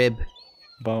 Rib.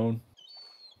 Bone.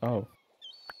 Oh.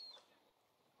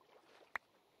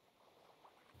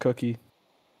 Cookie.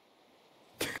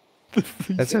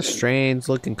 That's a strange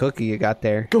looking cookie you got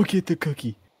there. Go get the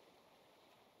cookie.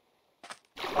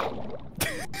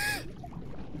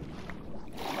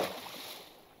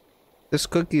 This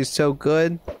cookie is so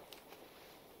good.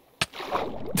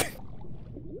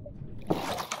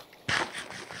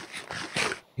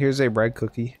 Here's a bread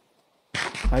cookie.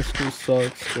 High school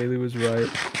sucks. Bailey was right.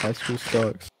 High school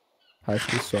sucks. High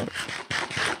school sucks.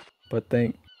 But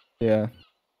yeah.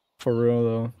 For real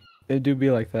though. It do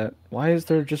be like that. Why is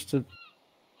there just a...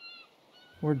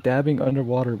 We're dabbing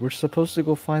underwater. We're supposed to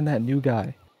go find that new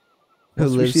guy. Who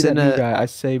Once we lives see that in new a guy, I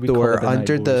say we call door it the Night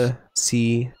under Boys. the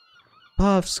sea.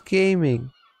 Puffs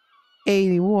Gaming.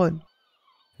 81.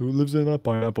 Who lives in a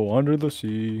pineapple under the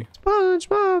sea?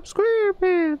 SpongeBob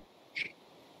SquarePants.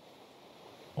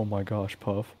 Oh my gosh,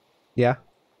 Puff. Yeah.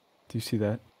 Do you see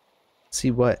that?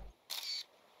 See what?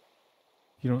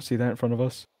 You don't see that in front of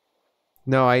us?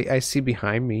 No, I see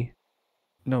behind me.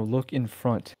 No, look in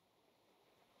front.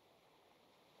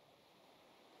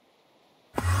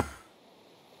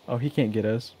 Oh, he can't get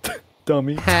us.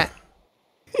 Dummy. Ha.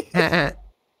 Ha.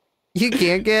 You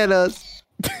can't get us.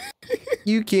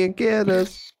 You can't get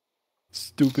us.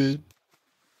 Stupid.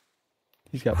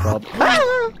 He's got problems.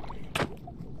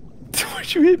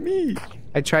 Why'd you hit me?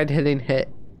 I tried hitting hit.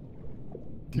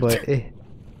 But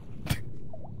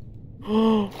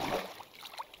Oh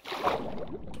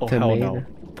hell no.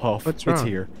 Puff. What's It's wrong?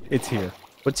 here. It's here.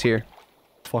 What's here?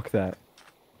 Fuck that.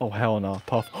 Oh hell no.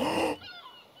 Puff.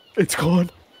 It's gone.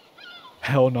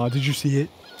 Hell no. Did you see it?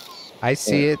 I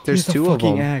see it. There's He's a two of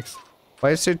fucking them. axe.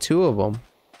 Why is there two of them?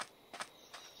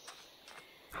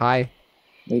 Hi.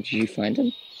 Wait, did you find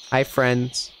him? Hi,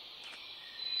 friends.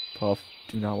 Puff.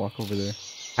 Do not walk over there.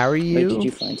 How are Wait, you? did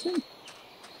you find him?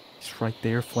 He's right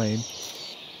there, Flame.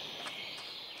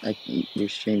 Like, your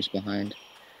stream's behind.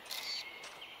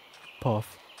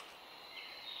 Puff.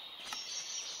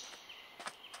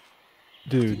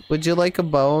 Dude, Would you like a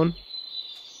bone?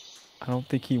 I don't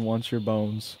think he wants your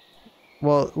bones.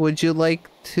 Well, would you like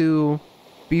to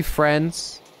be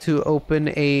friends to open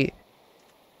a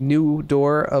new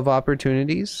door of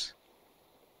opportunities?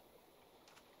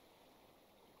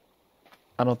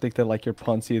 I don't think they like your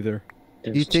punts either.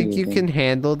 There's Do you think two you of can them.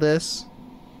 handle this?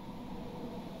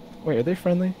 Wait, are they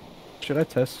friendly? Should I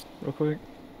test real quick?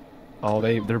 Oh,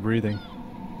 they're breathing.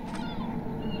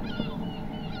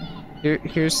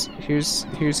 Here's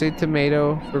a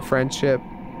tomato for friendship.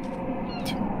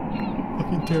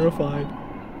 Fucking terrified.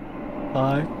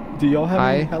 Hi. Do y'all have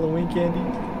any Hi. Halloween candy?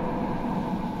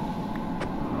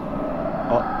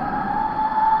 Oh.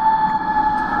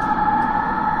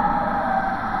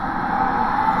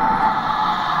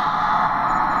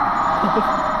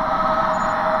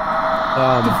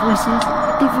 The voices.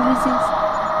 The voices.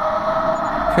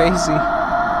 Crazy.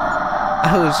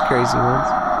 I was crazy once.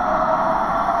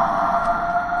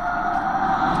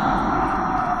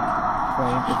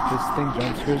 Flame, if this thing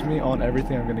jump scares me on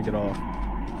everything, I'm gonna get off.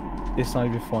 It's not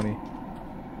even funny.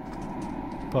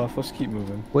 Puff, let's keep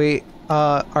moving. Wait,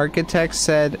 Architect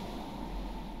said,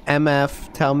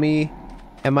 MF, tell me,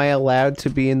 am I allowed to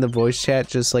be in the voice chat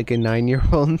just like a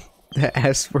 9-year-old that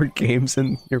asks for games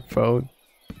in your phone?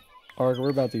 Arg, we're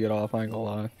about to get off, I ain't gonna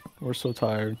lie. We're so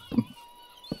tired.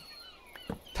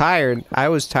 Tired? I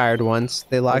was tired once.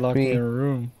 They They locked locked me me. in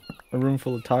a room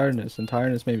full of tiredness, and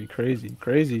tiredness made me crazy.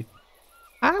 Crazy.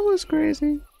 I was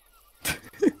crazy.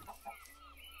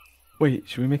 Wait,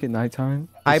 should we make it nighttime?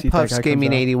 I Puffs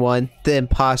Gaming 81, the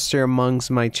imposter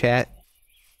amongst my chat.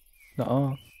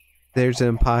 Nuh-uh. There's an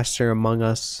imposter among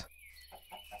us.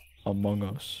 Among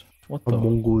Us. What the?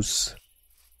 Among us.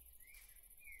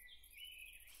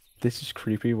 This is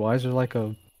creepy. Why is there like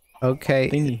a Okay,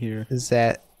 thingy here? is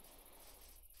that...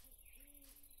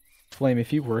 Flame,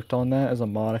 if you worked on that as a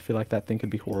mod, I feel like that thing could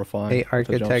be horrifying. Hey, with a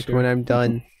jump Architect, scare. when I'm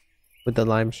done with the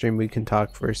live stream, we can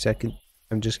talk for a second.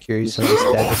 I'm just curious on the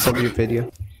status of your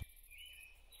video.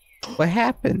 What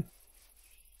happened?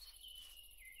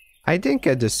 I didn't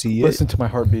get to see it. Listen to my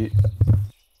heartbeat.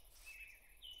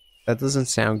 That doesn't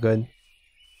sound good.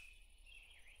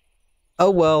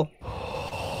 Oh well.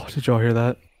 Did y'all hear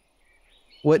that?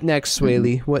 What next,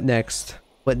 Swayle? What next?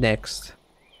 What next?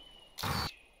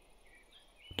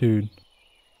 Dude.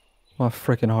 My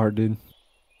freaking heart, dude.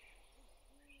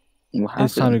 What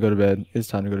It's time to happened? go to bed. It's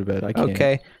time to go to bed. I can't.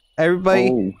 Okay. Everybody,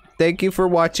 Oh. thank you for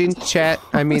watching, chat.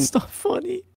 I mean, It's not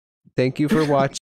funny. thank you for watching.